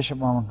neither my bishop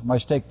nor my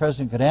stake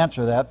president could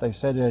answer that. They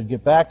said they'd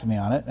get back to me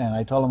on it. And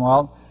I told them,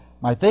 well,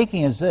 my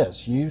thinking is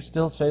this. You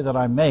still say that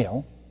I'm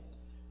male,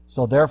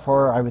 so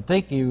therefore I would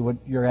think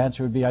your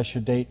answer would be I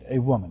should date a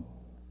woman.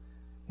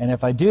 And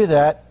if I do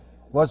that,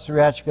 what's the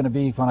reaction going to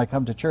be when I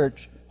come to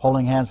church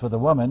holding hands with a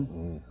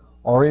woman?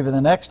 Or even the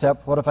next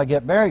step, what if I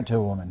get married to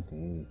a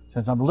woman?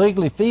 Since I'm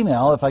legally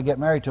female, if I get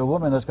married to a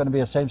woman, that's going to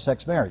be a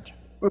same-sex marriage.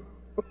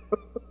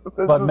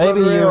 But maybe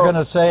you're going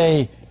to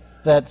say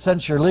that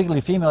since you're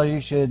legally female,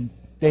 you should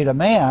date a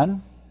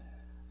man.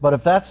 But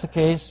if that's the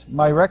case,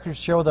 my records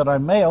show that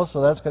I'm male, so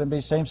that's going to be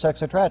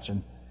same-sex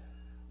attraction.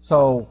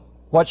 So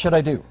what should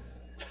I do?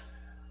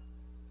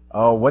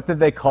 Oh, what did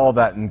they call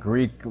that in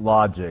Greek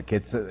logic?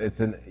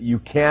 You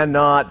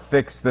cannot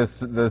fix this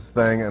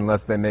thing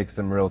unless they make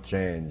some real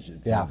change,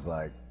 it seems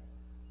like.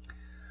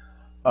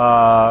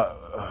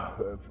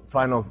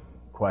 Final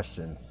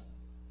questions.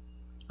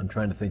 I'm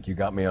trying to think. You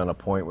got me on a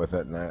point with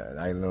it, and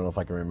I don't know if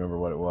I can remember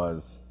what it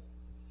was.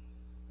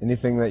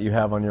 Anything that you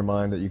have on your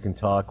mind that you can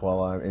talk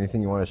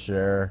anything you want to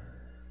share?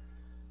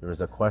 There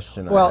was a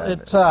question. Well,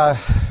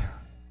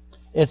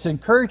 it's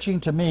encouraging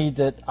to me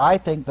that I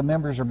think the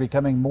members are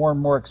becoming more and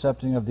more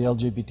accepting of the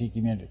LGBT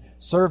community.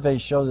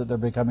 Surveys show that they're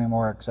becoming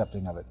more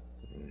accepting of it.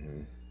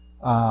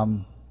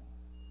 And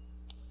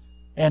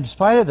in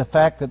spite of the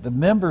fact that the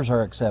members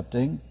are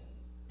accepting,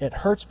 it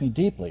hurts me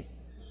deeply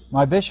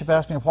my bishop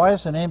asked me, why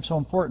is the name so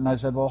important? I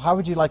said, well, how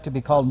would you like to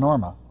be called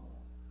Norma?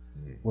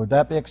 Would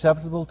that be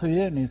acceptable to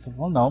you? And he said,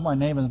 well, no, my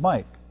name is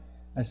Mike.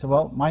 I said,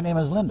 well, my name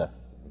is Linda.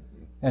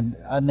 And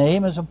a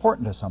name is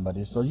important to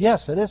somebody. So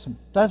yes, it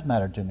does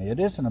matter to me. It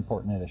is an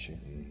important issue.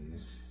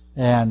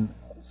 And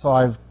so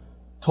I've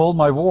told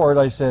my ward,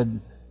 I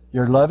said,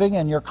 you're loving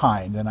and you're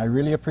kind, and I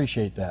really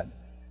appreciate that.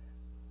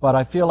 But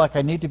I feel like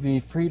I need to be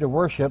free to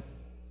worship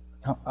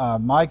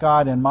my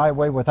God in my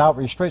way without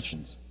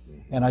restrictions.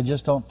 And I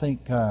just don't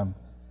think,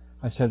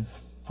 I said,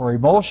 for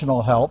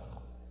emotional help,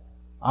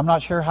 I'm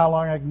not sure how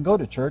long I can go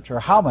to church or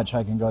how much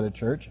I can go to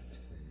church.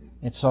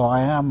 And so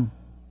I am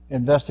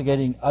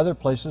investigating other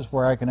places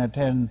where I can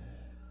attend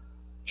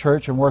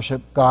church and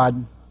worship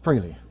God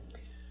freely.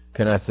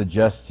 Can I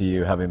suggest to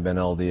you, having been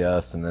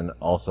LDS and then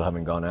also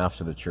having gone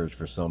after the church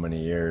for so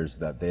many years,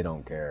 that they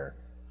don't care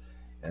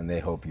and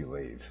they hope you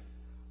leave?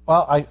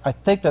 Well, I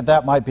think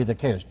that might be the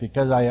case,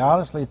 because I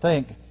honestly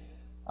think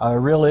a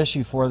real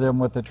issue for them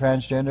with the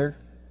transgender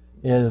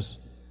is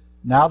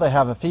now they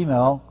have a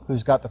female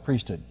who's got the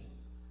priesthood.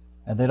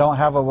 And they don't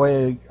have a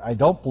way, I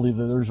don't believe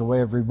that there's a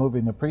way of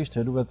removing the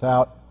priesthood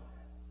without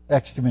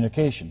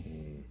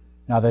excommunication.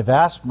 Now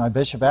my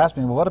bishop asked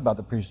me, well, what about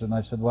the priesthood? And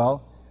I said,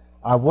 well,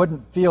 I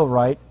wouldn't feel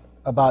right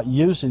about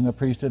using the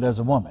priesthood as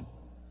a woman.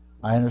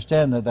 I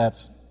understand that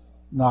that's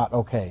not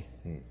okay.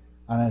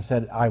 And I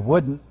said, I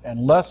wouldn't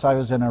unless I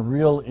was in a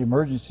real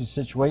emergency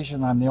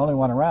situation, I'm the only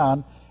one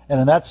around, and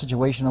in that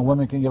situation a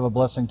woman can give a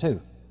blessing too.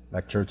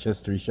 Like church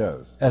history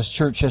shows. As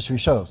church history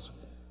shows.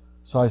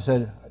 So I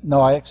said,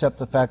 no, I accept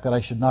the fact that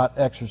I should not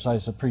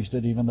exercise the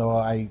priesthood even though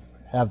I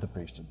have the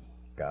priesthood.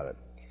 Got it.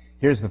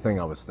 Here's the thing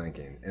I was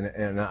thinking,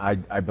 and I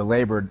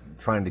belabored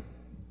trying to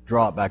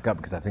draw it back up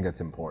because I think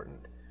it's important.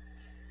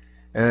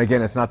 And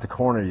again, it's not to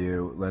corner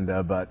you,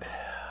 Linda, but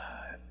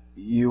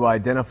you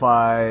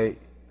identify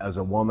as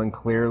a woman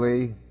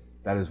clearly.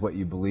 That is what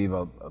you believe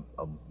a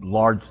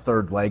large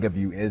third leg of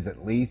you is,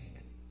 at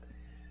least.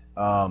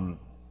 And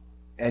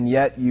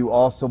yet you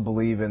also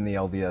believe in the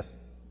LDS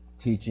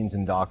teachings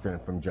and doctrine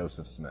from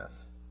Joseph Smith.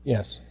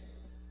 Yes.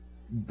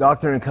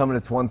 Doctrine and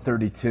Covenants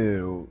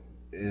 132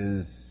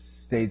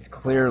 states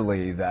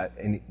clearly that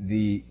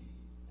the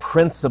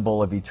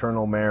principle of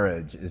eternal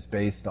marriage is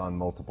based on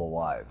multiple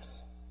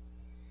wives.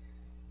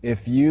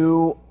 If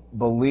you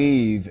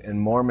believe in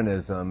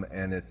Mormonism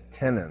and its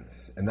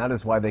tenets, and that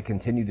is why they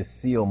continue to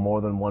seal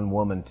more than one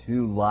woman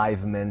to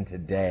live men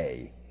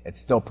today, it's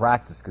still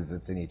practiced because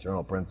it's an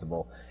eternal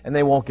principle, and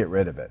they won't get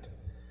rid of it.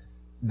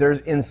 There's,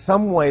 in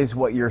some ways,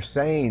 what you're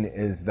saying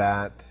is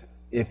that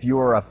if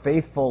you're a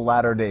faithful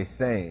Latter-day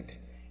Saint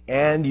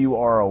and you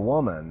are a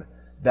woman,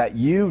 that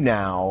you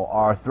now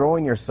are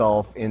throwing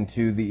yourself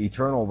into the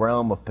eternal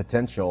realm of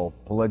potential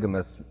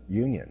polygamous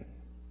union.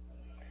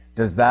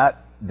 Does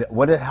that,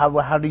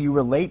 how do you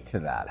relate to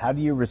that? How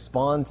do you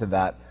respond to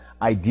that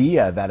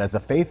idea that as a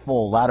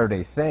faithful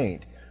Latter-day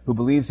Saint who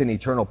believes in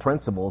eternal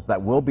principles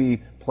that will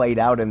be played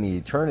out in the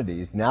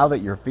eternities, now that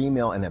you're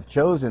female and have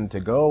chosen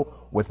to go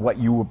with what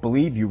you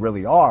believe you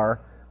really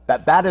are,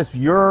 that is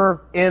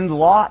your end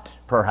lot,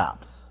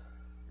 perhaps?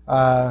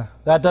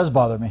 That does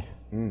bother me.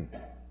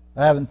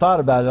 I haven't thought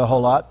about it a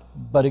whole lot,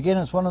 but again,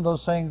 it's one of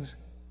those things.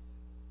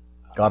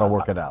 God will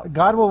work it out.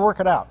 God will work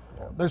it out.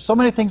 There's so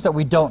many things that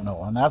we don't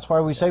know, and that's why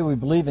we say we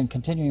believe in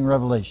continuing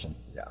revelation.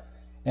 Yeah.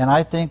 And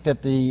I think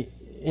that the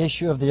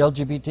issue of the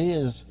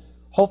LGBT is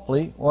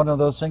hopefully one of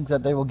those things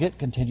that they will get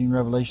continuing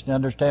revelation to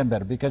understand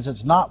better, because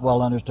it's not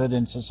well understood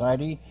in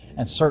society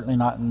and certainly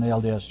not in the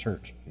LDS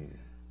Church.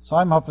 So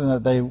I'm hoping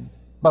that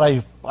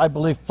but I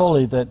believe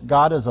fully that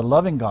God is a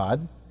loving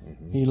God.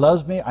 He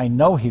loves me. I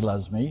know He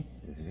loves me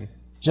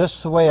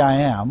just the way I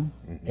am,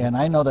 and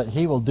I know that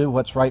He will do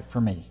what's right for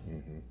me.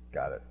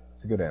 Got it.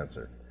 It's a good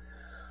answer.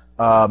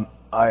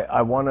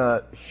 I want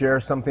to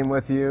share something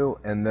with you,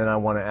 and then I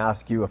want to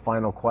ask you a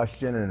final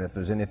question, and if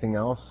there's anything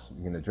else,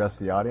 you can address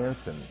the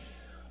audience. And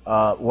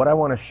what I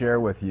want to share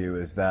with you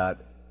is that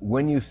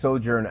when you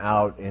sojourn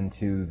out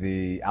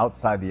into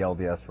outside the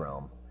LDS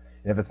realm,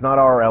 and if it's not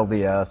our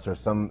LDS or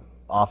some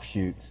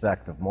offshoot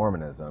sect of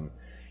Mormonism,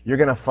 you're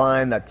going to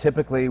find that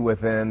typically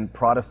within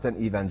Protestant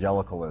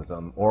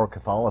evangelicalism or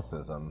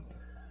Catholicism,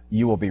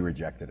 you will be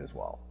rejected as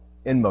well,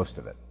 in most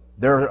of it.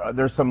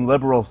 There's some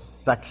liberal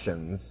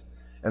sections,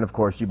 and of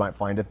course you might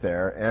find it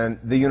there, and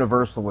the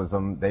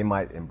universalism, they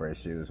might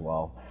embrace you as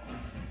well.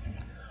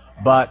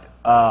 But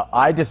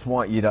I just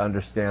want you to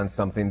understand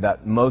something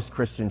that most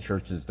Christian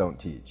churches don't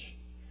teach,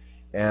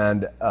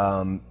 and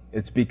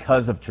it's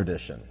because of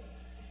tradition.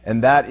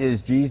 And that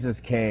is,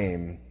 Jesus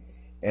came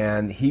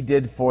and He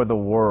did for the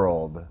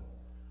world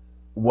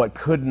what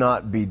could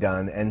not be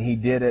done, and He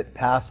did it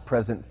past,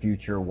 present,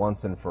 future,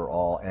 once and for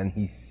all, and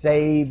He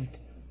saved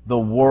the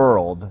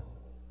world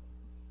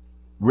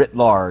writ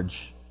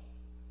large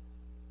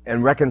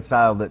and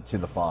reconciled it to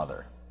the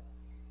Father.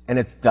 And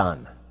it's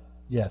done.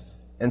 Yes.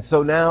 And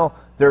so now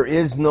there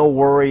is no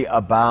worry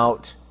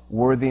about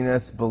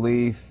worthiness,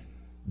 belief,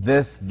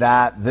 this,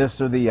 that,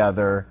 this or the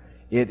other.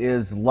 It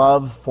is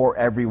love for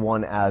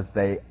everyone as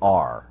they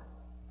are.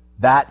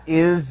 That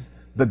is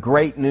the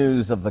great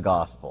news of the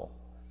gospel.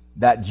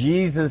 That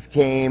Jesus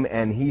came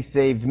and he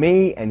saved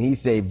me and he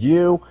saved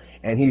you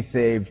and he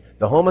saved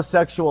the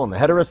homosexual and the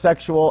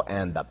heterosexual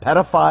and the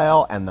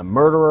pedophile and the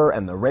murderer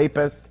and the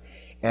rapist.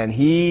 And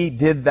he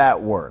did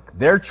that work.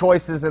 Their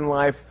choices in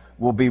life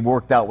will be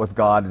worked out with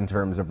God in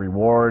terms of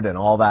reward and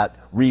all that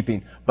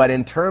reaping. But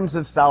in terms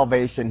of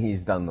salvation,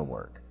 he's done the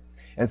work.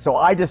 And so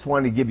I just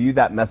want to give you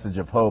that message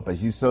of hope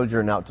as you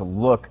sojourn out to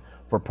look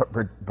for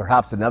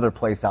perhaps another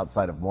place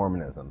outside of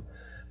Mormonism.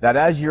 That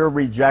as you're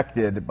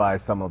rejected by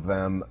some of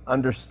them,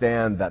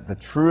 understand that the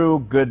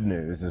true good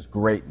news is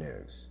great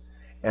news.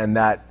 And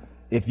that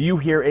if you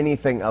hear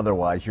anything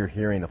otherwise, you're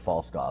hearing a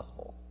false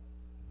gospel.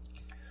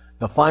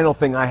 The final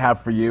thing I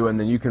have for you, and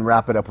then you can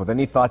wrap it up with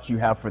any thoughts you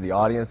have for the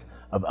audience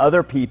of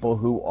other people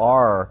who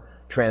are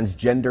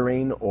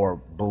transgendering or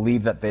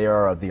believe that they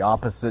are of the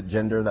opposite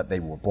gender that they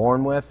were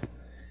born with,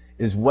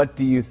 is what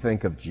do you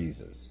think of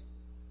Jesus?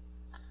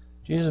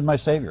 Jesus is my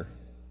Savior.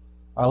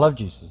 I love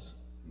Jesus.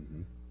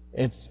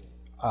 It's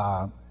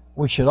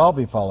we should all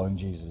be following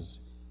Jesus.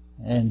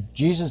 And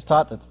Jesus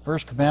taught that the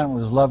first commandment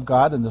was love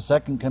God, and the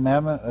second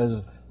commandment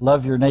is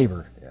love your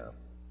neighbor. Yeah.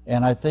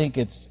 And I think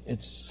it's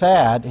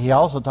sad. He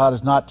also taught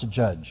us not to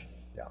judge.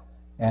 Yeah.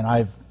 And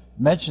I've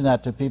mentioned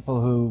that to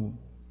people who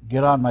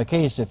get on my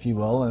case, if you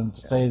will, and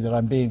say that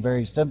I'm being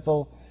very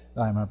sinful,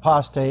 that I'm an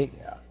apostate,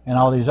 and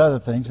all these other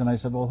things. And I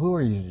said, well, who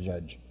are you to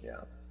judge? Yeah.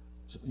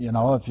 You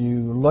know, if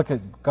you look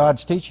at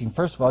God's teaching,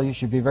 first of all, you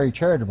should be very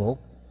charitable.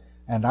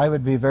 And I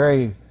would be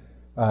very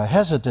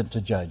hesitant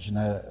to judge.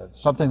 And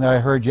something that I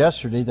heard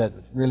yesterday that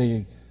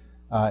really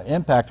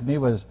impacted me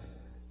was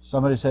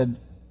somebody said,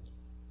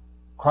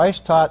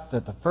 Christ taught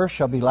that the first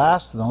shall be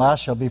last and the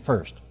last shall be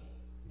first.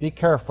 Be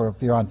careful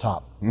if you're on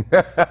top.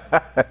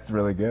 That's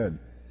really good.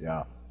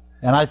 Yeah.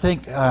 And I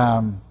think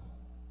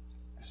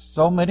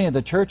so many of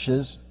the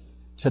churches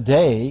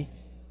today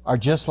are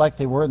just like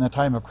they were in the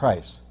time of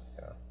Christ.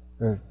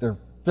 Yeah. They're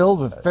filled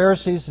with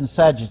Pharisees and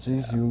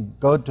Sadducees who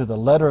go to the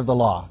letter of the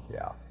law.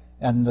 Yeah.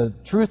 And the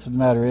truth of the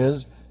matter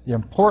is, the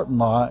important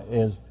law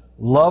is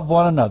love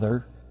one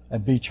another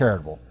and be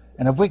charitable.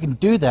 And if we can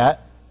do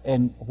that,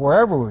 and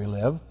wherever we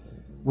live,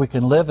 we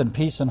can live in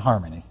peace and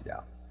harmony.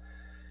 Yeah.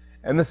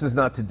 And this is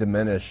not to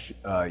diminish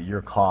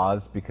your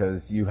cause,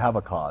 because you have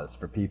a cause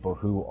for people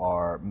who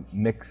are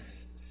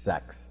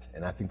mixed-sexed.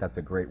 And I think that's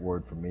a great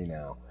word for me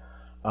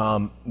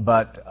now.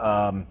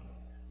 But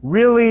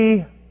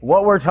really,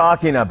 what we're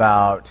talking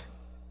about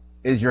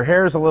is your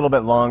hair is a little bit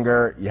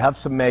longer, you have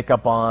some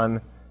makeup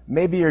on,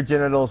 maybe your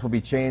genitals will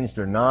be changed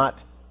or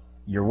not,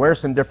 you wear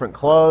some different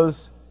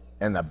clothes,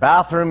 and the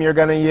bathroom you're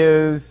going to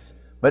use,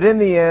 but in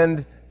the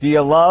end, do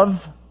you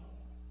love?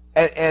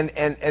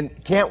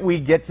 And can't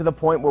we get to the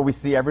point where we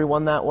see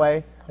everyone that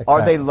way? Exactly.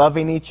 Are they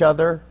loving each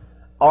other?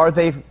 Are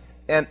they?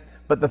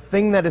 But the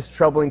thing that is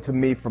troubling to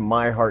me from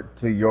my heart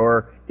to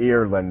your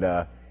ear,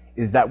 Linda,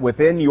 is that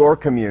within your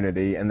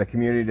community and the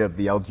community of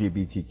the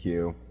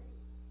LGBTQ,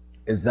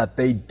 is that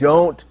they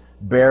don't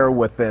bear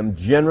with them,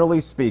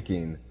 generally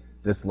speaking,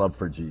 this love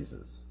for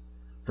Jesus.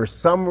 For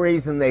some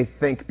reason they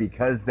think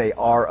because they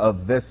are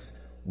of this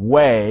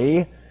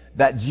way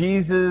that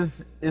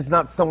Jesus is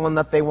not someone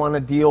that they want to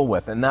deal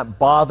with, and that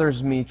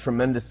bothers me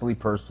tremendously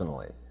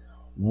personally.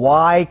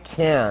 Why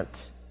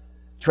can't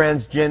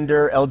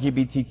transgender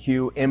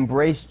LGBTQ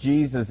embrace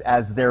Jesus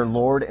as their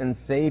Lord and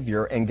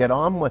Savior and get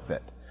on with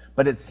it?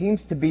 But it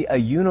seems to be a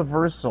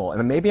universal,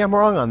 and maybe I'm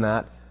wrong on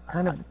that,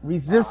 kind of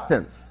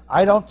resistance.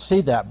 I don't see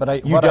that,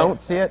 but You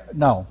don't see it?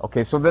 No.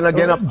 Okay, so then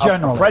again,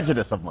 a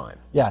prejudice of mine.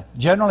 Yeah,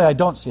 generally I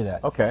don't see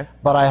that. Okay.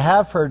 But I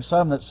have heard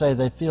some that say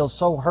they feel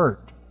so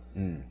hurt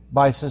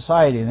by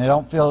society, and they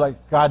don't feel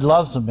like God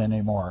loves them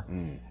anymore.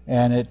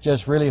 And it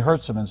just really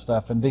hurts them and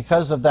stuff. And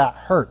because of that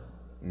hurt,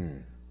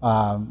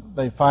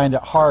 they find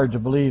it hard to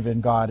believe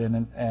in God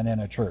and in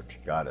a church.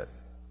 Got it.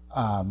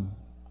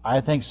 I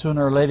think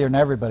sooner or later in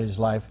everybody's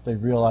life, they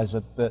realize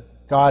that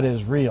God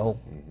is real,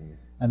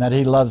 and that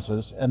He loves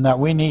us, and that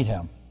we need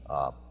Him.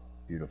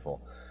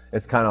 Beautiful.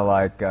 It's kind of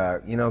like,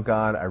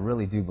 God, I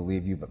really do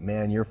believe you, but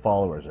man, your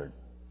followers are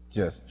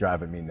just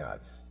driving me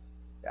nuts.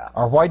 Yeah.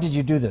 Or why did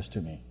you do this to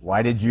me?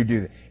 Why did you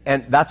do that?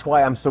 And that's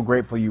why I'm so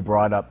grateful you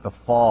brought up the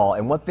fall.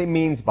 And what they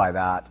means by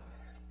that,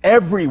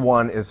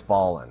 everyone is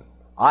fallen.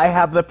 I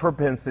have the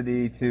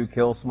propensity to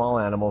kill small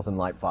animals and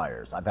light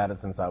fires. I've had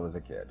it since I was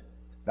a kid.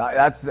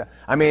 That's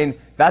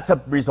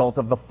a result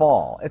of the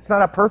fall. It's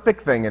not a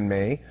perfect thing in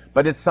me,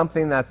 but it's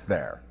something that's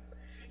there.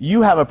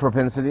 You have a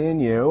propensity in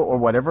you, or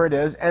whatever it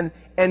is, and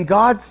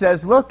God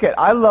says, look,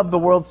 I love the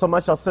world so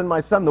much, I'll send my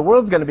son. The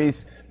world's going to be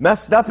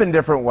messed up in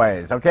different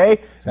ways, okay?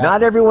 Exactly.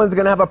 Not everyone's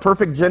going to have a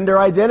perfect gender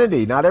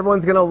identity. Not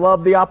everyone's going to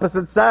love the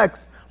opposite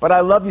sex, but I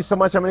love you so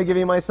much, I'm going to give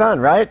you my son,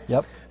 right?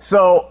 Yep.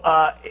 So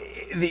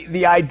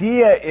the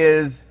idea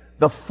is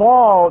the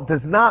fall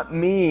does not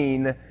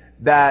mean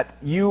that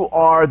you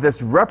are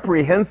this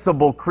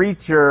reprehensible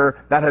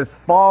creature that has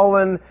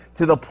fallen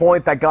to the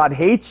point that God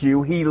hates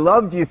you. He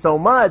loved you so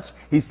much,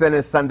 He sent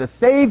His Son to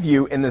save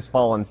you in this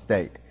fallen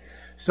state.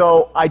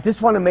 So I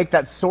just want to make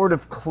that sort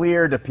of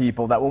clear to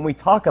people that when we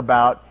talk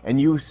about,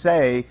 and you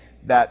say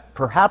that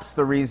perhaps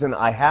the reason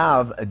I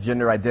have a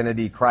gender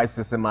identity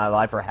crisis in my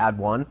life, or had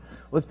one,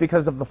 was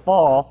because of the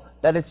fall,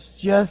 that it's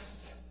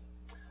just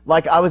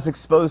like I was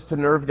exposed to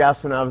nerve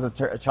gas when I was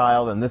a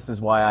child, and this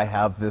is why I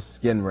have this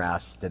skin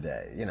rash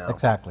today, you know?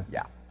 Exactly.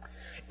 Yeah.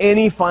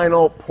 Any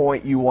final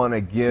point you want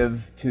to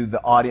give to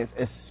the audience,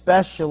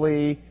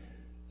 especially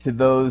to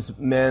those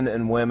men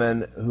and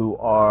women who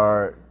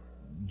are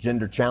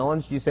gender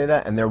challenged, you say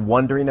that, and they're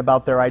wondering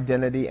about their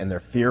identity and they're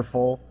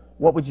fearful?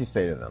 What would you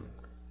say to them?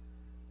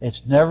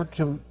 It's never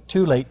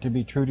too late to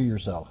be true to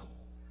yourself.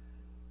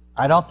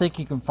 I don't think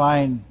you can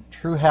find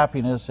true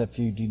happiness if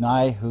you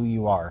deny who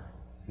you are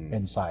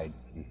inside.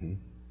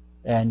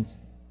 And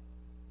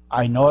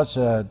I know it's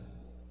a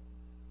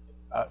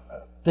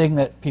thing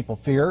that people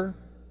fear,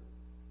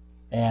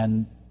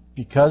 and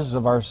because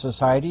of our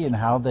society and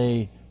how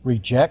they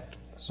reject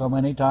so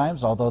many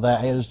times, although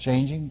that is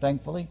changing,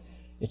 thankfully,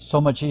 it's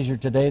so much easier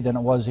today than it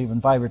was even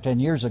 5 or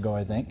 10 years ago,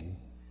 I think.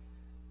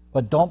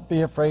 But don't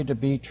be afraid to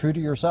be true to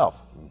yourself.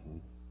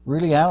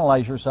 Really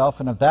analyze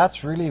yourself, and if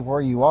that's really where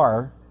you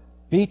are,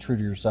 be true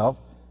to yourself,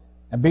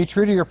 and be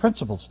true to your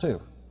principles too.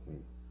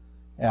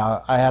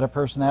 Now, I had a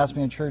person ask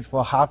me in church,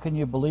 well, how can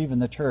you believe in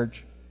the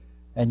church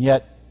and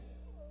yet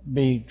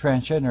be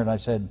transgender? And I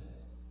said,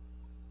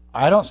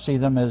 I don't see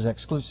them as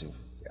exclusive.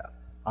 Yeah.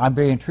 I'm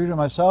being true to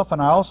myself, and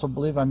I also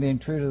believe I'm being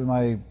true to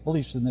my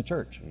beliefs in the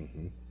church.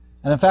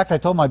 And in fact, I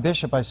told my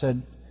bishop, I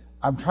said,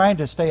 I'm trying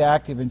to stay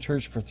active in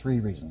church for 3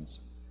 reasons.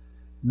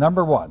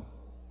 Number 1,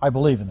 I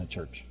believe in the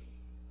church.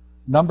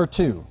 Number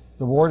 2,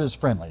 the ward is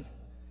friendly.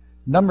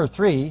 Number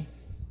 3,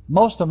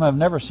 most of them have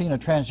never seen a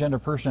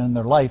transgender person in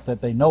their life that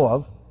they know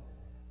of,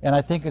 and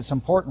I think it's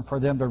important for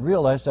them to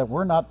realize that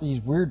we're not these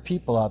weird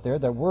people out there,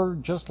 that we're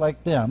just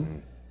like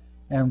them,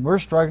 and we're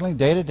struggling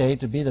day to day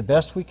to be the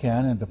best we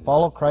can and to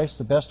follow Christ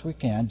the best we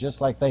can,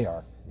 just like they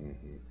are.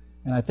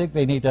 And I think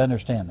they need to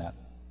understand that.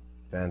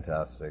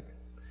 Fantastic.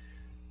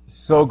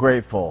 So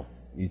grateful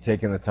you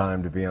taking the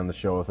time to be on the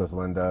show with us,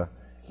 Linda.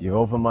 You've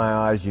opened my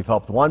eyes. You've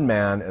helped one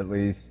man, at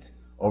least,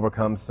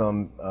 overcome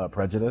some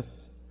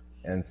prejudice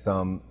and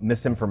some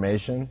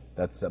misinformation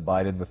that's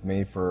abided with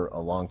me for a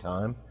long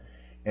time.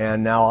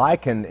 And now I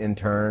can, in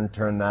turn,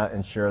 turn that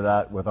and share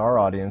that with our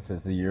audience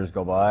as the years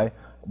go by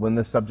when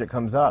this subject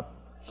comes up,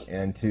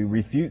 and to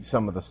refute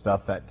some of the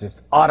stuff that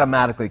just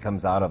automatically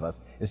comes out of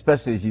us,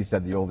 especially, as you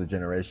said, the older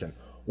generation.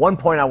 One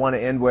point I want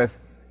to end with,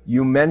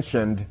 you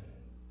mentioned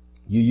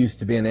you used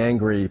to be an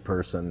angry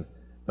person,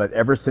 but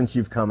ever since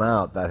you've come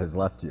out, that has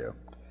left you.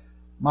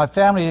 My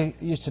family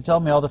used to tell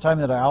me all the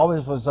time that I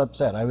always was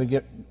upset. I would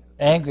get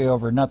angry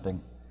over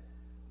nothing.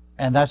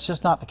 And that's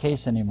just not the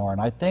case anymore. And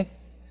I think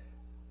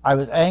I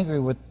was angry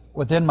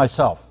within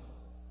myself.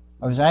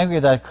 I was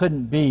angry that I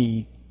couldn't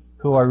be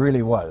who I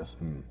really was.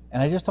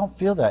 And I just don't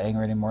feel that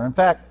anger anymore. In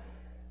fact,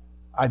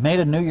 I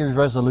made a New Year's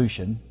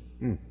resolution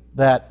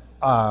that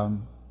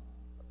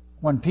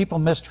when people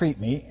mistreat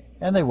me,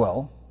 and they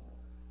will,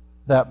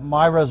 that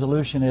my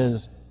resolution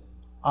is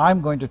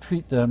I'm going to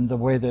treat them the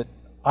way that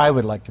I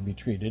would like to be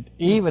treated,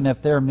 even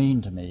if they're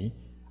mean to me.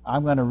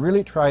 I'm going to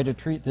really try to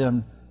treat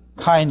them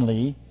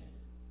kindly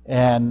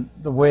and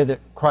the way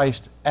that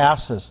Christ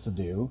asks us to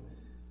do,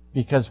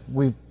 because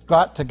we've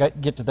got to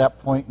get to that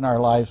point in our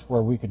lives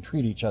where we can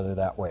treat each other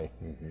that way.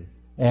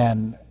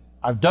 And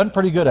I've done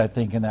pretty good, I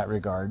think, in that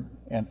regard.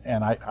 And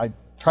I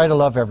try to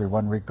love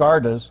everyone,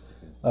 regardless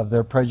of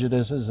their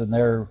prejudices and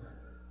their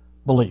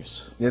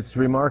beliefs. It's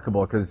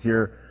remarkable, because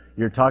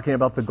you're talking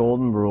about the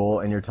golden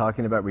rule, and you're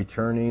talking about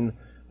returning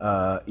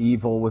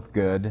evil with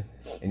good,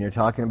 and you're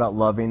talking about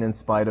loving in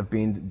spite of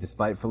being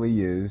despitefully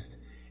used,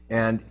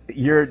 and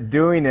you're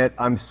doing it,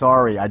 I'm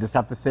sorry, I just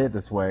have to say it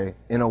this way,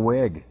 in a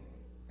wig,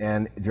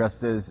 and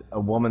dressed as a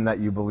woman that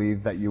you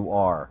believe that you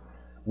are,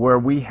 where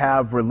we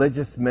have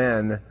religious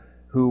men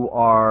who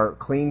are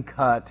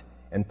clean-cut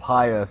and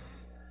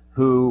pious,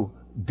 who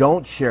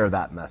don't share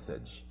that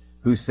message,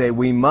 who say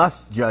we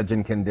must judge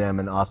and condemn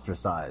and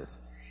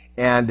ostracize.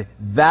 And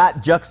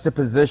that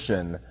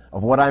juxtaposition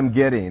of what I'm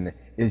getting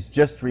is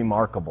just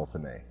remarkable to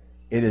me.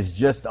 It is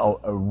just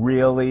a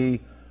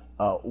really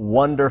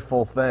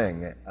wonderful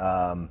thing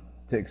to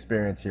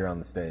experience here on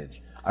the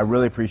stage. I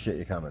really appreciate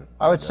you coming.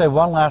 I would say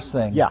one last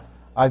thing. Yeah.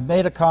 I've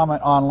made a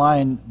comment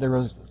online. There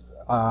was,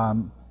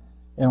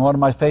 in one of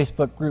my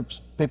Facebook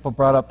groups, people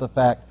brought up the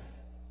fact,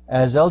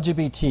 as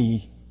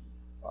LGBT,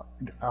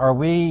 are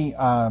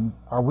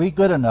we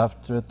good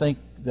enough to think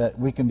that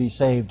we can be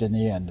saved in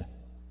the end?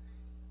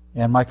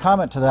 And my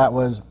comment to that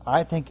was,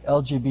 I think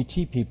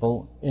LGBT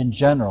people in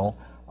general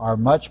are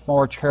much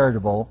more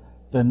charitable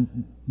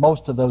than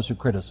most of those who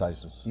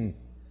criticize us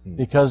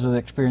because of the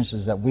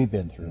experiences that we've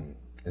been through.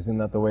 Isn't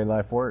that the way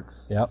life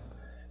works? Yep.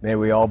 May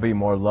we all be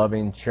more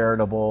loving,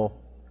 charitable,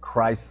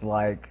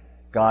 Christ-like,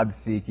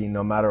 God-seeking,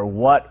 no matter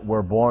what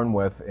we're born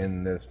with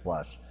in this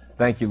flesh.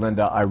 Thank you,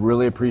 Linda. I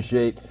really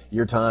appreciate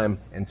your time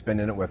and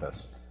spending it with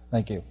us.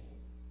 Thank you.